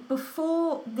know,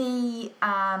 before the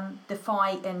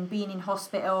fight and being in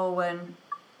hospital and,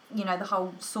 you know, the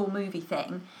whole Saw movie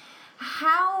thing,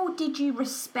 how did you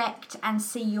respect and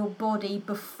see your body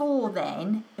before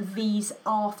then, vis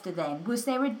after then? Was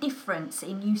there a difference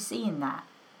in you seeing that?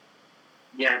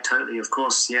 Yeah, totally, of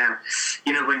course, yeah.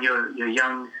 You know, when you're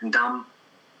young and dumb,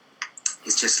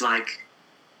 it's just like,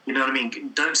 you know what I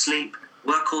mean? Don't sleep,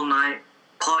 work all night,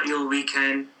 party all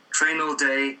weekend, train all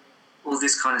day, all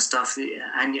this kind of stuff.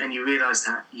 And you realise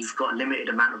that you've got a limited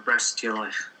amount of breaths to your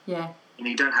life. Yeah. And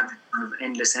you don't have that kind of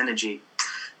endless energy.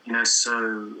 You know,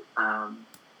 so,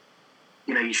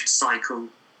 you know, you should cycle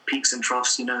peaks and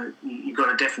troughs. You know, you've got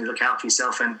to definitely look out for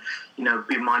yourself and, you know,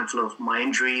 be mindful of my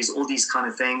injuries, all these kind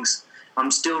of things. I'm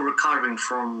still recovering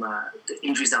from the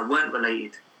injuries that weren't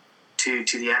related to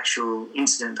the actual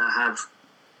incident that I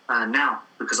have now,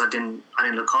 because I didn't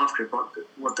look after it. But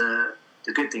what the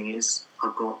good thing is,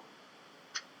 I've got,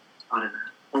 I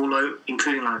don't know,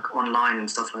 including like online and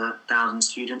stuff like that, 1,000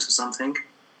 students or something.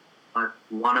 Like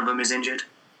one of them is injured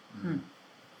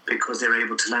because they were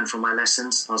able to learn from my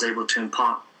lessons. I was able to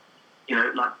impart, you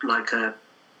know, like a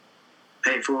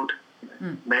pay it forward.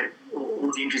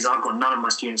 All the injuries I've got, none of my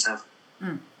students have.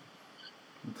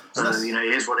 So, you know,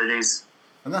 it is what it is.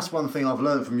 And that's one thing I've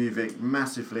learned from you, Vik,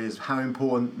 massively, is how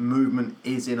important movement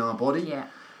is in our body. Yeah.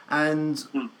 And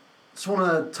just want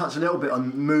to touch a little bit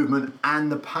on movement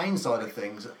and the pain side of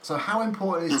things. So how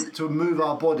important is it to move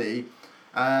our body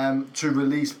to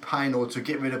release pain or to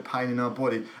get rid of pain in our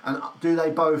body? And do they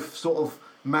both sort of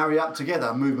marry up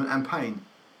together, movement and pain?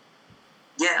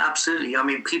 Yeah, absolutely. I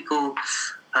mean, people,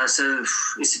 so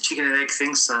it's a chicken and egg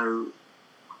thing. So,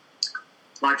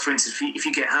 like, for instance, if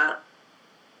you get hurt,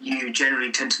 you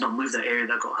generally tend to not move that area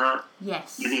that got hurt.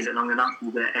 Yes. You leave it long enough,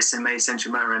 you get SMA,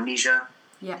 sensory motor amnesia.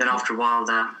 Yeah. Then after a while,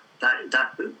 that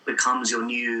becomes your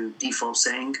new default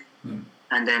setting.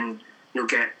 And then you'll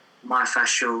get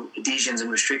myofascial adhesions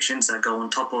and restrictions that go on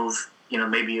top of, you know,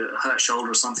 maybe a hurt shoulder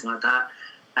or something like that.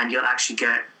 And you'll actually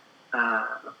get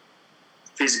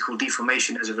physical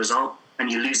deformation as a result.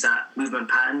 And you lose that movement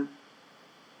pattern.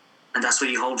 And that's where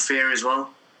you hold fear as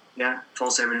well. Yeah,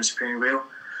 false evidence appearing real.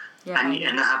 Yeah,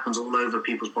 and that happens all over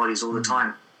people's bodies all the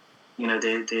time. You know,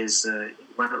 there's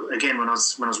when I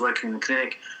was working in the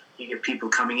clinic, you get people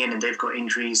coming in and they've got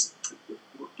injuries.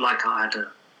 Like I had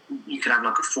you could have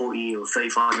like a 40 or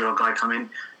 35-year-old guy come in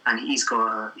and he's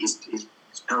got his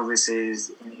pelvis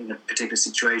is in a particular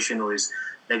situation, or his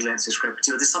leg length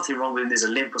discrepancy, or there's something wrong with him, there's a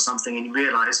limp or something, and you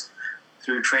realise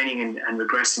through training and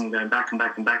regressing, going back and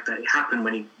back and back, that it happened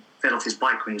when he fell off his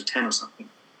bike when he was 10 or something.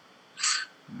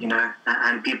 You know,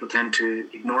 and people tend to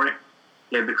ignore it,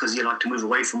 yeah, because you like to move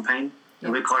away from pain,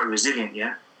 and we're quite resilient,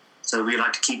 yeah. So we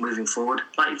like to keep moving forward.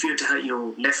 Like if you were to hurt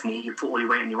your left knee, you put all your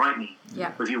weight on your right knee.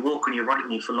 Yeah. But if you walk on your right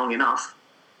knee for long enough,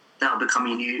 that'll become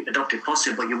your new adopted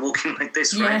posture. But you're walking like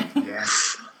this, right? Yeah.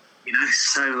 You know,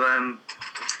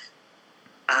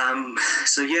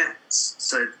 so yeah.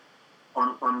 So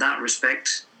on that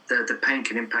respect, the pain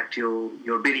can impact your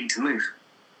ability to move,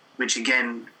 which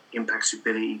again impacts your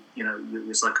ability, you know,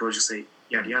 your psychological state,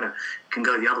 yada yada. It can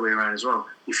go the other way around as well.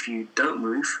 If you don't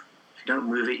move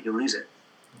it, you'll lose it.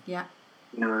 Yeah.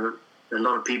 You know, a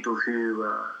lot of people who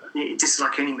this is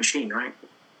like any machine, right?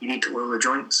 You need to oil the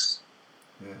joints.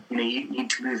 Yeah. You know, you need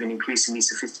to move in increasingly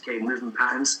sophisticated movement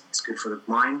patterns. It's good for the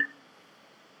mind.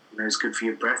 You know, it's good for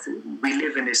your breath. We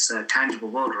live in this tangible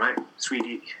world, right?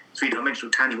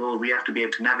 Three-dimensional tangible world. We have to be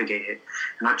able to navigate it.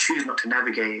 And I choose not to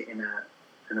navigate it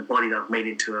in a body that I've made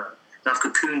into that I've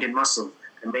cocooned in muscle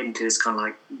and made into this kind of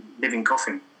like living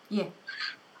coffin. Yeah.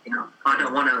 You know, I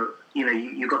don't want to, you know,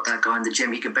 you got that guy in the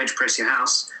gym, he can bench press your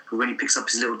house, but when he picks up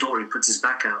his little door, he puts his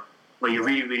back out. Well, you're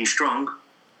really, really strong,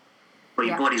 but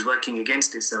your body's working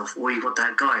against itself. Or you got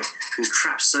that guy who's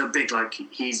trapped so big, like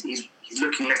he's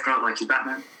looking left and right like he's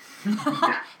Batman.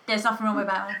 There's nothing wrong with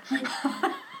Batman.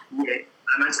 Yeah,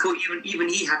 and that's cool. Even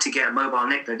he had to get a mobile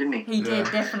neck though, didn't he? He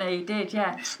did, definitely did,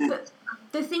 yeah. But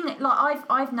the thing that, like,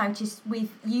 I've noticed with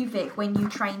you, Vic, when you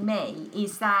train me,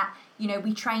 is that, you know,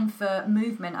 we train for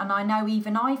movement, and I know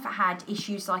even I've had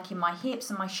issues like in my hips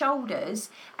and my shoulders,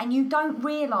 and you don't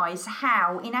realise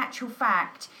how, in actual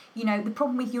fact, you know, the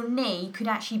problem with your knee could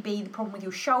actually be the problem with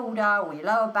your shoulder or your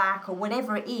lower back or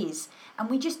whatever it is, and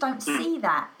we just don't see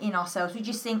that in ourselves. We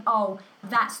just think, oh,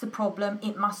 that's the problem,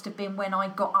 it must have been when I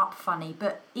got up funny,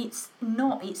 but it's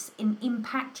not. It's an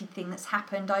impacted thing that's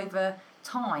happened over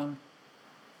time.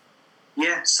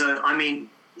 Yeah, so, I mean,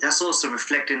 that's also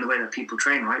reflected in the way that people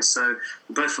train, right? So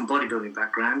we're both from bodybuilding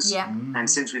backgrounds. Yeah. And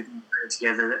since we've been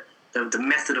together, the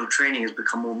method of training has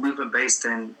become more movement-based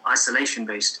than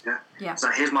isolation-based, yeah? Yeah. So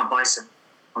here's my bicep.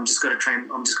 I'm just going to train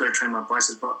my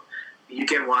biceps, but you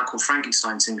get what I call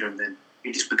Frankenstein syndrome then.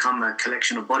 You just become a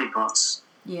collection of body parts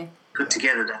put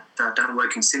together that don't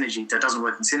work in synergy, that doesn't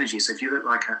work in synergy. So if you look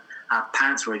like a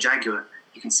panther or a jaguar,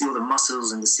 you can see all the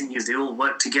muscles and the sinews, they all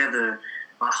work together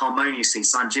harmoniously,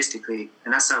 synergistically,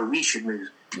 and that's how we should move.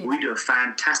 Yeah. We do a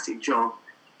fantastic job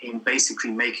in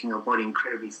basically making our body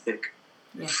incredibly thick.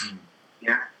 Yeah.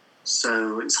 Yeah.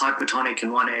 So it's hypertonic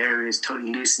in one area, it's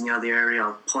totally loose in the other area.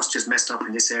 Our posture's messed up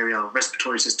in this area. Our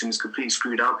respiratory system is completely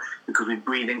screwed up because we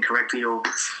breathe incorrectly, or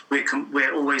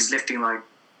we're always lifting like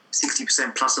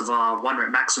 60% plus of our 1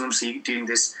 rep maximum. So you're doing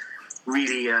this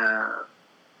really power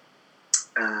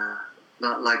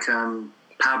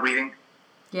breathing.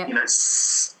 Yeah. You know,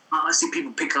 I see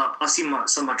people pick up. I see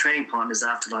some of my training partners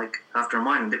after a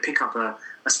mining, they pick up a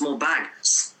small bag,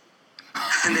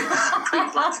 and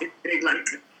they like,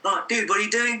 oh, dude, what are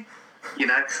you doing? You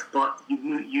know, but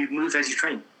you move as you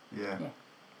train. Yeah.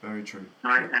 Very true.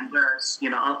 Right, and whereas, you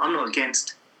know, I'm not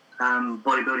against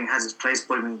bodybuilding has its place.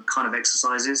 Bodybuilding kind of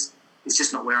exercises. It's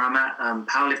just not where I'm at.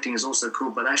 Powerlifting is also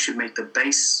cool, but that should make the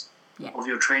base of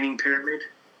your training pyramid.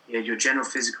 Yeah, your general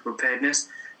physical preparedness.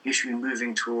 You should be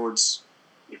moving towards,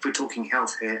 if we're talking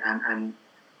health here, and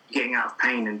getting out of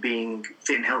pain and being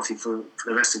fit and healthy for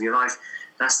the rest of your life.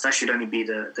 That should only be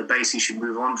the base. You should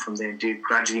move on from there and do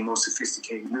gradually more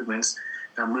sophisticated movements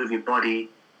that move your body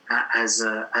as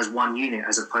one unit,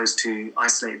 as opposed to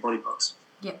isolated body parts.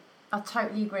 Yeah, I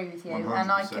totally agree with you.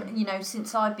 100%. And you know,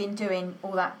 since I've been doing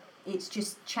all that, it's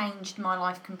just changed my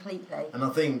life completely. And I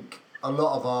think a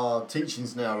lot of our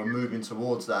teachings now are moving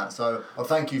towards that. So I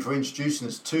thank you for introducing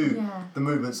us to the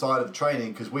movement side of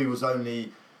training, because we was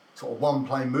only sort of one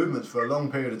plane movements for a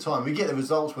long period of time. We get the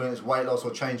results when it's weight loss or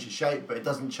change your shape, but it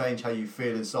doesn't change how you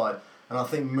feel inside. And I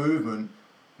think movement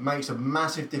makes a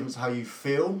massive difference how you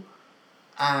feel.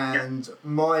 And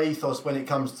my ethos when it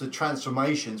comes to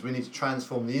transformations, we need to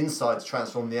transform the inside to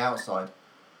transform the outside.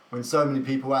 When so many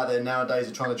people out there nowadays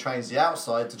are trying to change the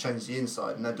outside to change the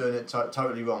inside, and they're doing it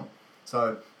totally wrong.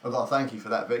 So I've got to thank you for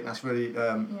that, Vic. That's really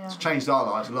it's changed our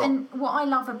lives a lot. And what I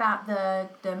love about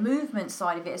the movement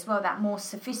side of it as well, that more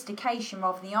sophistication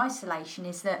rather than the isolation,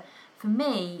 is that for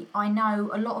me, I know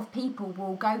a lot of people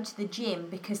will go to the gym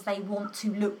because they want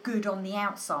to look good on the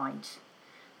outside,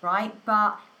 right?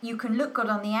 But you can look good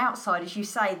on the outside, as you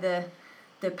say,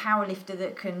 the power lifter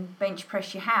that can bench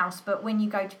press your house, but when you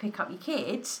go to pick up your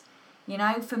kids, you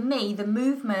know, for me, the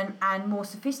movement and more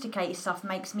sophisticated stuff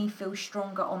makes me feel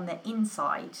stronger on the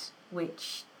inside,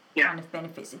 which kind of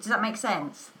benefits it. Does that make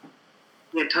sense?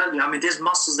 Yeah, totally. I mean, there's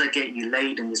muscles that get you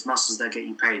laid and there's muscles that get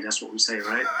you paid. That's what we say,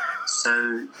 right?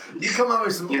 So you come up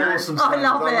with some awesome stuff. I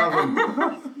love it.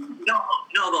 I've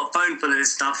got a phone full of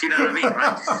this stuff, you know what I mean,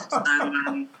 right?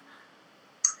 So,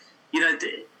 you know,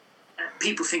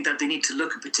 people think that they need to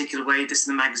look a particular way. This is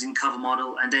the magazine cover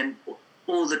model, and then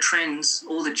all the trends,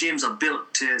 all the gyms are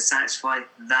built to satisfy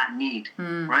that need,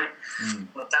 right?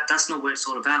 But that's not what it's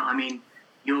all about. I mean,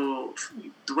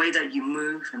 the way that you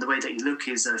move and the way that you look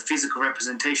is a physical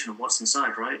representation of what's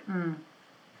inside, right?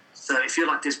 So if you're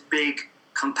like this big,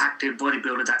 compacted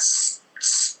bodybuilder that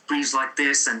breathes like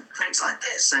this and thinks like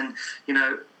this, and, you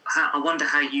know, I wonder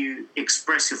how you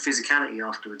express your physicality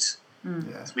afterwards.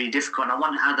 It's really difficult. And I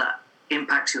wonder how that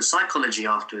impacts your psychology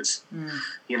afterwards.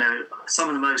 You know, some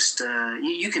of the most,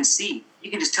 you can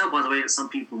just tell by the way that some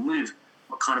people move,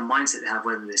 what kind of mindset they have,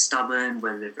 whether they're stubborn,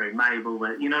 whether they're very malleable,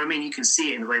 whether, you know what I mean? You can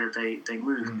see it in the way that they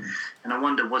move. And I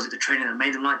wonder, was it the training that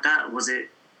made them like that? Or was it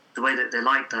the way that they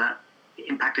like that it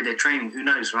impacted their training? Who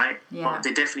knows, right? Yeah. But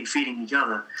they're definitely feeding each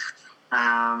other.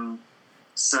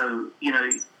 So, you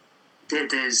know,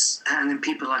 there's, and then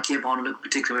people are like, yeah, but I want to look a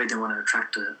particular way, they want to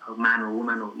attract a man or a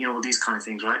woman, or, you know, all these kind of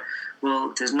things, right?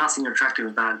 Well, there's nothing attractive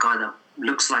about a guy that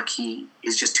looks like he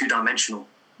is just two-dimensional.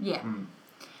 Yeah.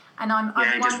 And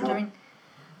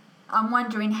I'm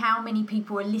wondering how many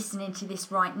people are listening to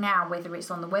this right now, whether it's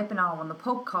on the webinar or on the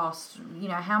podcast, you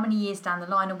know, how many years down the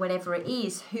line or whatever it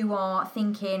is, who are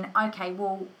thinking, okay,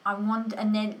 well, I wonder,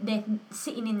 and they're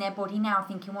sitting in their body now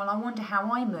thinking, well, I wonder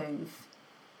how I move.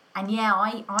 And yeah,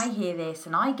 I hear this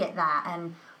and I get that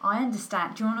and I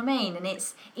understand. Do you know what I mean? And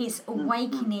it's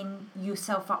awakening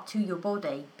yourself up to your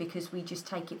body, because we just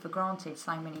take it for granted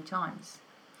so many times.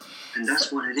 And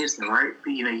that's what it is, though, right?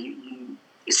 But, you know, you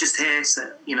it's just here,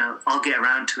 so, you know, I'll get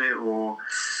around to it, or,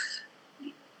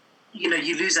 you know,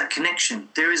 you lose that connection.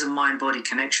 There is a mind-body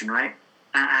connection, right?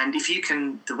 And if you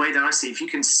can, the way that I see it, if you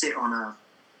can sit on a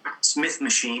Smith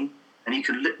machine and you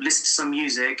can listen to some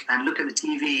music and look at the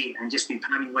TV and just be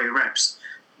pounding away reps,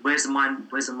 where's the mind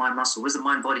muscle? Where's the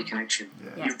mind-body connection?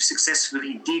 Yeah. You've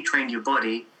successfully detrained your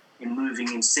body in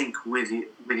moving in sync with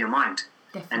your mind.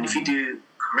 Definitely. And if you do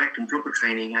correct and proper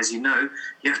training, as you know,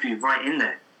 you have to be right in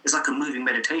there. It's like a moving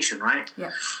meditation, right? Yeah.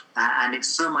 And it's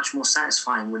so much more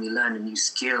satisfying when you learn a new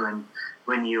skill and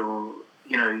when your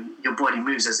body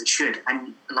moves as it should.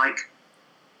 And like,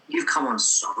 you've come on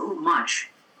so much,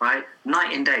 right?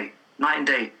 Night and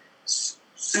day.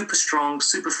 Super strong,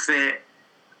 super fit.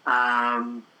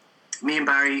 Me and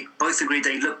Barry both agreed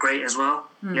that you look great as well.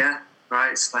 Yeah,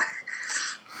 right. It's like,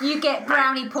 you get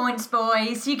brownie points,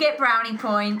 boys. You get brownie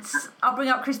points. I'll bring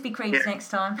up Krispy Kremes next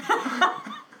time.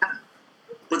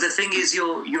 But the thing is,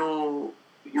 your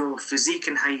physique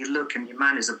and how you look and your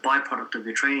man is a byproduct of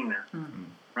your training now,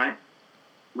 right?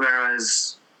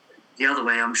 Whereas the other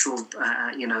way, I'm sure,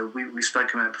 you know, we've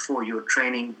spoken about it before, your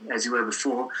training as you were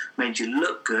before made you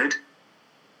look good.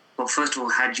 But first of all,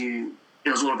 it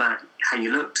was all about how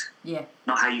you looked,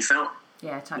 not how you felt.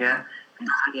 Yeah, totally. Yeah, and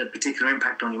had a particular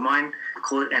impact on your mind.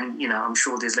 And, you know, I'm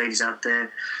sure there's ladies out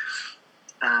there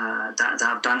that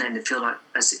have done it and they feel like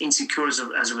as insecure as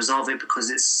a result of it,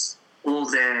 because it's all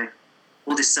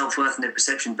this self-worth and their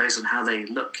perception based on how they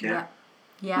look, not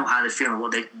how they feel and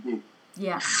what they can do.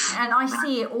 Yeah, and I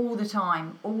see it all the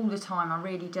time, I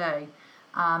really do.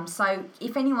 So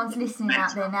if anyone's listening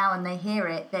out there now and they hear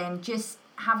it, then just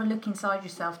have a look inside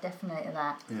yourself, definitely at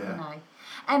that, you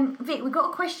know. Vic, we've got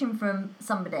a question from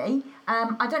somebody.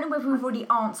 I don't know whether we've already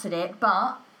answered it,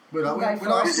 but we'll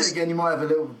ask it again. You might have a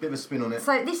little bit of a spin on it.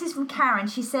 So this is from Karen.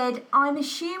 She said, I'm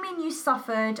assuming you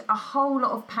suffered a whole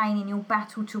lot of pain in your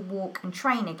battle to walk and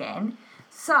train again.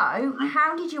 So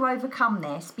how did you overcome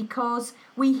this? Because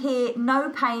we hear no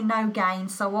pain, no gain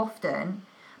so often,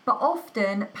 but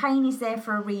often pain is there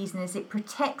for a reason, as it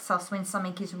protects us when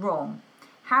something is wrong.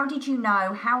 How did you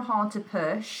know how hard to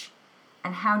push,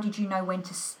 and how did you know when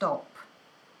to stop?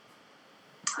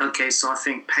 Okay, so I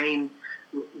think pain,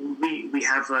 we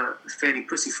have a fairly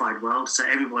pussified world, so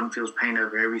everyone feels pain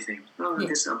over everything.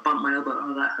 I bumped my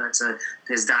elbow, that hurts. So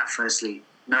there's that, firstly.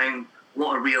 Knowing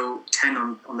what a real 10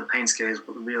 on the pain scale is,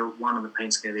 what the real 1 on the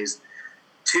pain scale is.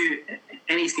 2,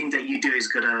 anything that you do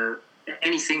is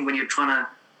anything when you're trying to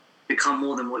become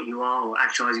more than what you are or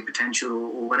actualize your potential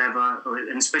or whatever,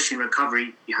 and especially in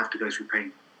recovery, you have to go through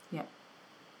pain. Yeah.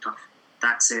 Tough.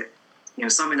 That's it. You know,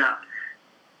 something that,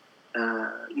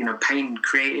 pain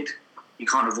created, you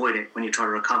can't avoid it when you try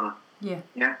to recover. Yeah.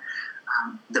 Yeah.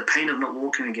 The pain of not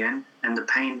walking again and the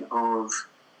pain of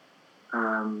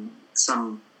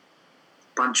some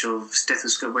bunch of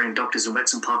stethoscope-wearing doctors in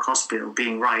Wexham Park Hospital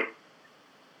being right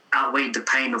outweighed the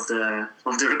pain of the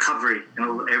recovery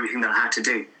and everything that I had to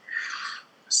do.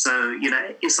 So, you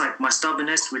know, it's like my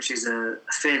stubbornness, which is a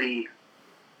fairly,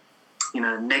 you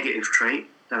know, negative trait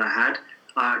that I had.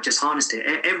 I just harnessed it.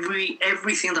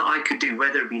 Everything that I could do,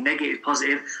 whether it be negative,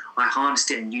 positive, I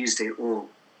harnessed it and used it all.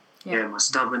 Yeah, my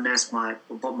stubbornness, my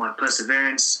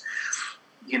perseverance,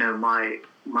 you know, my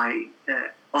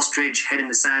ostrich, head in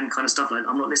the sand kind of stuff. Like,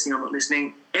 I'm not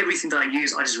listening. Everything that I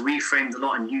used, I just reframed a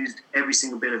lot and used every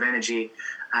single bit of energy.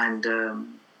 And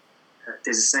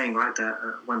there's a saying, right,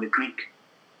 that one of the Greek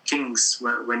kings,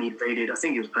 when he invaded, I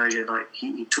think it was Persia, like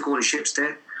he took all his ships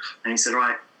there, and he said,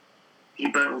 right, he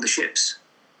burnt all the ships.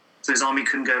 So his army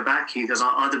couldn't go back. He goes,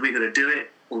 either we're going to do it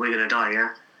or we're going to die,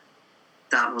 yeah?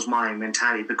 That was my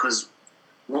mentality, because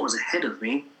what was ahead of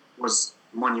me was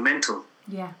monumental.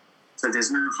 Yeah. So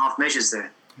there's no half measures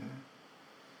there. Yeah.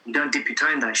 You don't dip your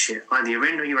toe in that shit. Either you're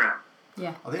in or you're out.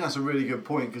 Yeah. I think that's a really good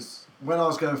point, because when I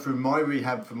was going through my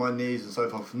rehab for my knees and so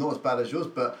forth, not as bad as yours,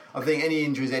 but I think any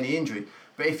injury is any injury.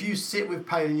 But if you sit with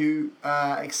pain and you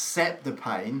accept the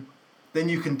pain, then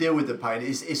you can deal with the pain.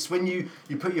 It's when you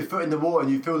put your foot in the water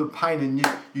and you feel the pain and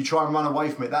you try and run away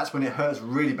from it, that's when it hurts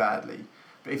really badly.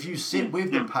 But if you sit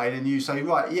with the pain and you say,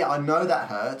 right, yeah, I know that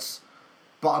hurts,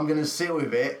 but I'm going to sit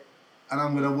with it and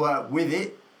I'm going to work with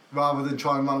it rather than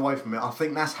try and run away from it. I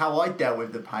think that's how I dealt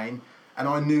with the pain, and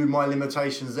I knew my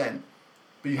limitations then.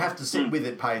 But you have to sit with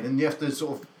it, pain, and you have to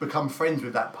sort of become friends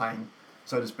with that pain,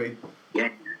 so to speak. Yeah.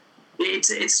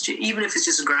 It's even if it's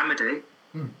just a gram a day,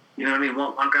 you know what I mean?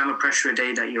 1 gram of pressure a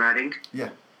day that you're adding. Yeah.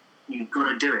 You've got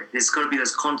to do it. There's got to be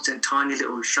those constant, tiny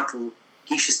little shuffle,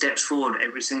 Keisha steps forward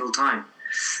every single time.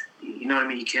 You know what I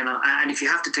mean? You cannot, and if you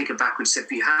have to take a backward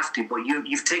step, you have to. But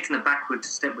you've taken the backward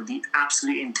step with the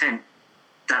absolute intent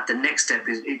that the next step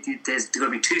is. There's got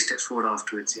to be 2 steps forward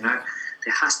afterwards. You know,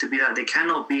 there has to be that. There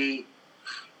cannot be.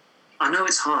 I know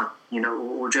it's hard, you know,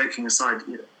 or joking aside,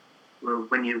 you know, well,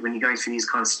 when you're going through these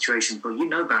kind of situations, but you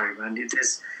know, Barry, man,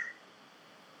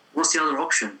 what's the other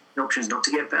option? The option is not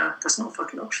to get better. That's not a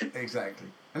fucking option. Exactly.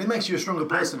 And it makes you a stronger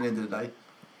person at the end of the day.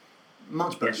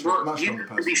 Much better, much you stronger have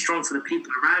to person. be strong for the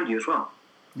people around you as well.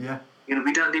 Yeah. You know,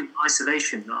 we don't live in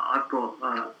isolation. I've got,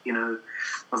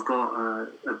 I've got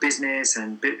a business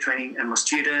and bit training, and my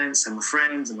students and my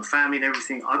friends and my family and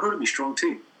everything. I've got to be strong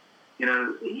too. You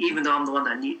know, even though I'm the one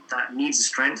that needs the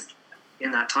strength, in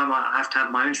that time I have to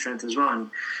have my own strength as well, and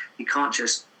you can't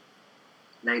just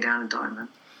lay down and die, man.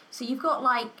 So you've got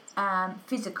like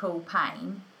physical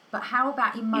pain, but how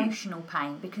about emotional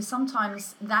pain? Because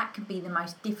sometimes that can be the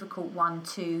most difficult one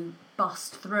to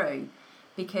bust through,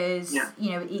 because you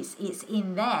know it's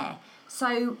in there.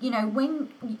 So, you know, when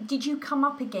did you come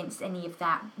up against any of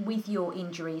that with your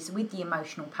injuries, with the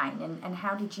emotional pain, and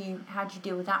how did you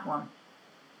deal with that one?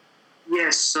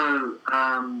 Yes, so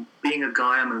being a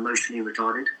guy, I'm emotionally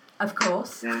retarded. Of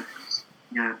course. Yeah.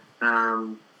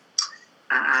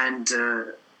 And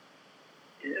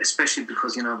especially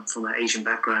because, you know, from an Asian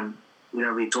background, we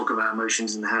don't really talk about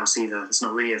emotions in the house either. It's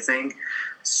not really a thing.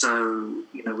 So,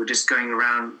 you know, we're just going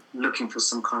around looking for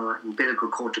some kind of like umbilical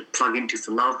cord to plug into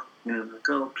for love. You know, like,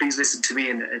 oh, please listen to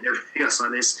me and everything else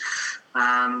like this.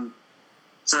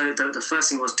 So the first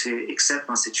thing was to accept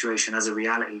my situation as a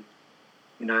reality.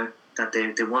 You know, that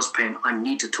there was pain. I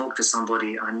need to talk to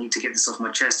somebody. I need to get this off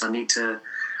my chest. I need to,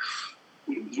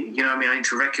 you know what I mean? I need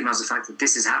to recognize the fact that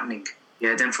this is happening.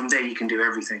 Yeah, then from there you can do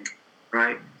everything,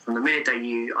 right? From the minute that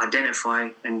you identify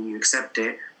and you accept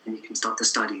it, then you can start the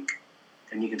studying.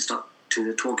 And you can start to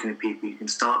the talking to people. You can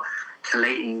start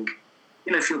collating.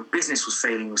 You know, if your business was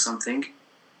failing or something,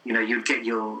 you know, you'd get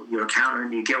your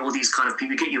accountant, you get all these kind of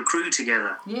people, you get your crew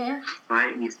together. Yeah.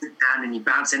 Right? And you sit down and you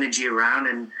bounce energy around,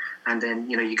 and then,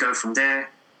 you know, you go from there.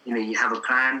 You know, you have a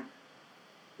plan,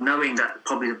 knowing that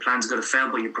probably the plan's going to fail,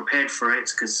 but you're prepared for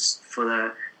it, because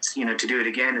you know, to do it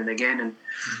again and again. And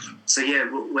so, yeah,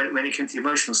 when it came to the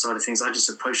emotional side of things, I just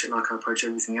approached it like I approach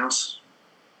everything else.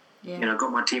 Yeah. You know,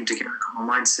 got my team together, got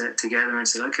my mindset together, and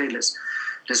said, okay, let's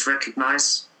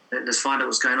recognize, let's find out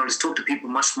what's going on. Let's talk to people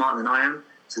much smarter than I am,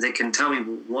 so they can tell me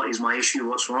what is my issue,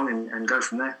 what's wrong, and go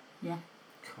from there. Yeah.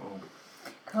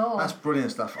 Cool. That's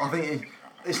brilliant stuff. I think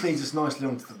this leads us nicely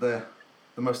on to the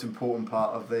most important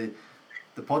part of the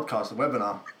podcast, the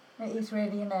webinar. It is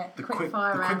really, isn't it? The quick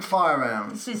fire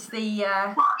round. This is the...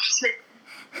 Shit.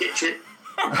 This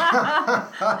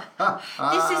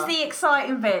is the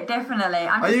exciting bit, definitely.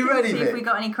 Are you ready, Vic? If we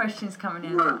got any questions coming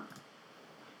in. No.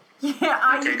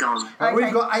 Yeah, okay, go on. Right,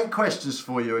 we've got 8 questions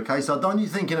for you, okay? So don't you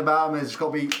thinking about them, it's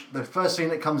got to be the first thing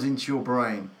that comes into your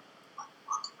brain. I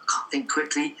can't think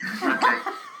quickly.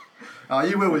 Okay.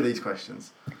 You will with these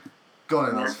questions. Go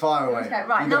on, let's fire away. Okay,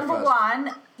 right, number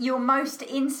 1, your most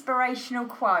inspirational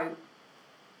quote.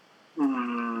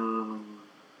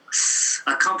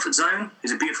 A comfort zone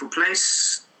is a beautiful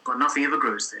place, but nothing ever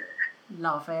grows there.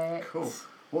 Love it. Cool.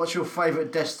 What's your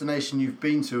favourite destination you've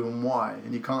been to and why?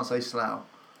 And you can't say Slough.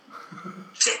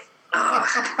 Shit.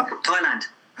 Thailand.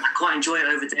 I quite enjoy it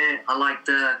over there. I like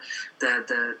the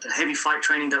heavy fight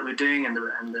training that we're doing, and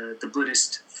the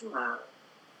Buddhist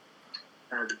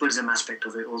the Buddhism aspect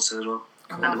of it also as well.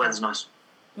 Cool. And the weather's nice.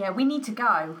 Yeah, we need to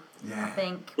go. Yeah. I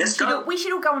think. We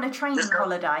should all go on a training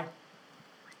holiday.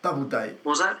 Double date.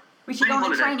 What was that? We should go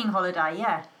on a training holiday,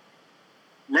 yeah.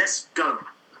 Let's go.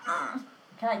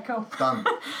 Okay, cool. Done.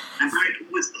 And Barry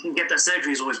can get that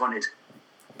surgery he's always wanted.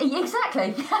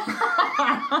 Exactly.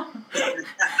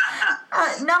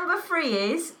 Number 3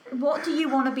 is, what do you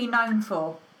want to be known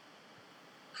for?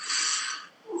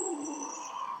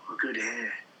 Good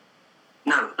hair.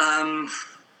 No,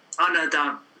 I know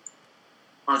that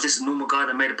I was just a normal guy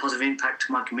that made a positive impact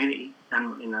to my community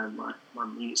and my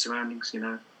immediate surroundings.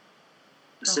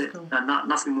 That's it. Cool.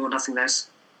 Nothing more, nothing less.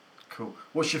 Cool.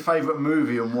 What's your favourite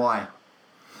movie and why?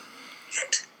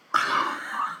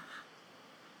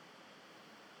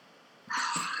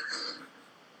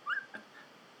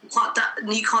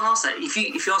 You can't ask that. If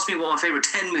you ask me what my favourite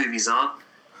 10 movies are.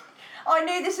 I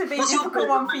knew this would be a difficult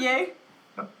one for you.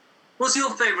 What's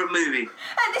your favourite movie?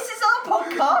 And this is our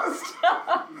podcast.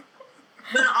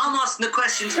 No, I'm asking the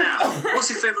questions now. What's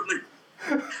your favourite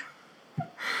movie?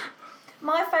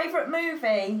 My favourite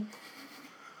movie?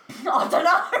 I don't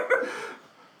know.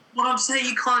 What I'm saying,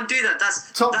 you can't do that.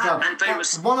 That's Top Gun. And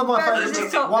favourite. One of my Gun.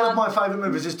 favourite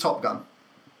movies is Top Gun.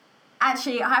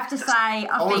 Actually, I have to say,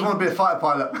 I always want to be a fighter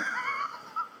pilot.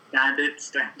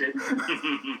 Standard.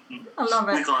 I love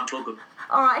it. We can't talk about it.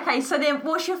 All right, okay, so then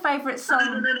what's your favourite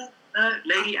song? No,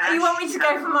 Lady Ash. You want me to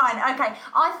go for mine? Okay,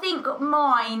 I think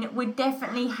mine would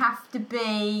definitely have to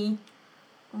be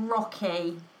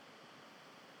Rocky.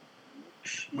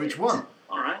 Which one?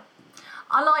 All right.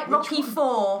 I like Rocky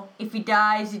 4. If he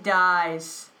dies, he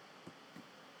dies.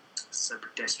 So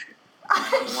pedestrian. I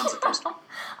love It's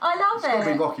got to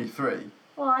be it. Rocky 3.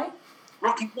 Why?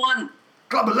 Rocky 1.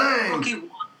 Clubber-lang! Rocky 1.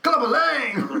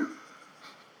 Clubber-lang!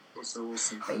 So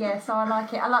awesome. But yeah, so I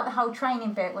like it. I like the whole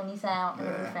training bit when he's out and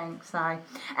everything. So,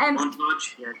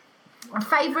 Montage, yeah. my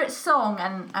favourite song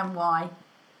and why?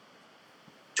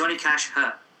 Johnny Cash,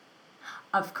 Hurt.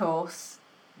 Of course.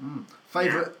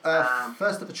 Favourite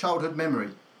first ever childhood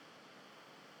memory?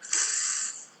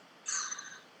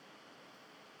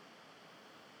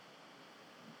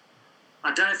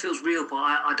 I don't know if it was real, but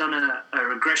I done a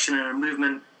regression and a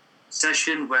movement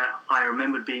session where I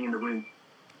remembered being in the womb.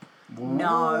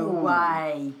 No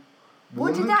way.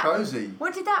 Warm and cozy.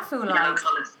 What did that feel like?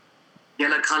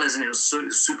 Yellow colours, and it was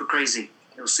super crazy.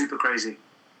 It was super crazy.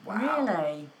 Wow.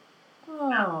 Really?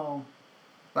 Oh.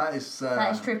 That is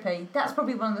trippy. That's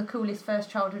probably one of the coolest first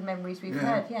childhood memories we've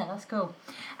heard. Yeah, that's cool.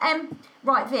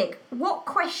 Right, Vic, what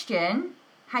question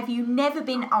have you never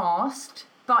been asked,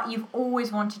 but you've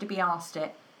always wanted to be asked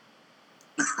it?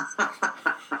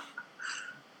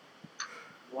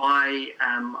 Why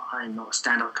am I not a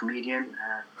stand-up comedian?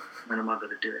 And when am I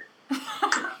going to do it?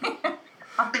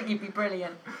 I think you'd be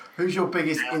brilliant. Who's your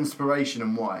biggest inspiration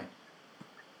and why?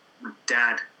 My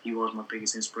dad, he was my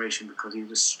biggest inspiration because he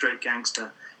was a straight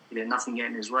gangster. He let nothing get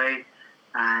in his way.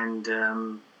 And,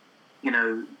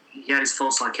 he had his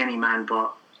faults like any man,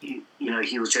 but, he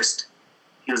was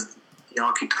the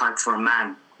archetype for a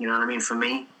man. You know what I mean? For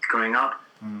me, growing up,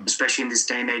 especially in this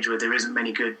day and age where there isn't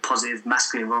many good, positive,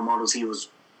 masculine role models, he was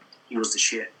the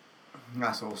shit.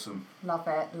 That's awesome. Love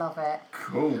it, love it.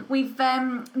 Cool. We've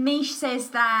Mish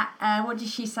says that. What did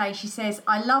she say? She says,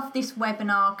 "I love this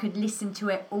webinar. Could listen to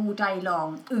it all day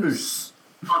long." Oos.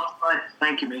 Oh,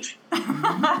 thank you, Mish. So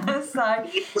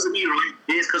It wasn't you, right?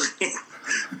 It is because of me.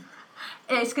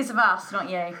 it's because of us, not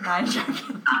you. No, I'm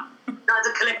joking. That's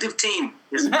a collective team.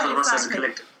 It's because of us as a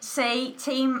collective. See,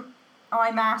 team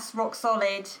Imas, rock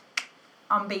solid,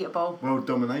 unbeatable. World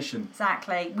domination.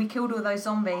 Exactly. We killed all those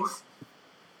zombies.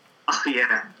 Oh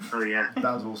yeah.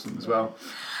 That was awesome as well.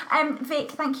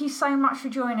 Vic, thank you so much for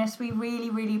joining us. We really,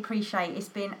 really appreciate it. It's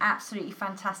been absolutely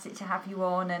fantastic to have you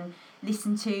on and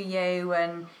listen to you.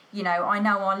 And, I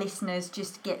know our listeners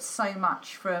just get so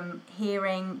much from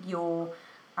hearing your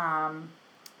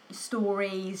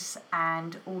stories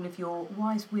and all of your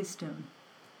wise wisdom.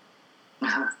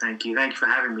 Thank you for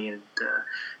having me. And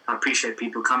I appreciate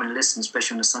people coming and listening,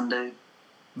 especially on a Sunday.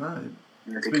 No,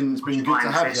 it's been good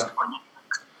to have you.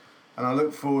 And I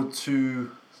look forward to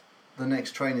the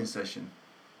next training session.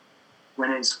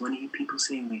 When are you people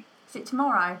seeing me? Is it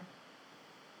tomorrow?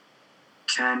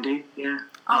 Can do, yeah.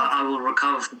 I will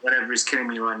recover from whatever is killing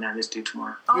me right now. Let's do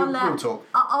tomorrow. We'll talk.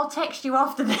 I'll text you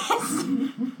after this.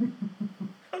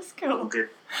 That's cool. All good.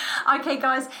 Okay,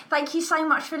 guys, thank you so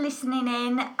much for listening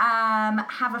in.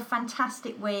 Have a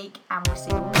fantastic week, and we'll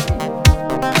see you all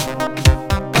soon.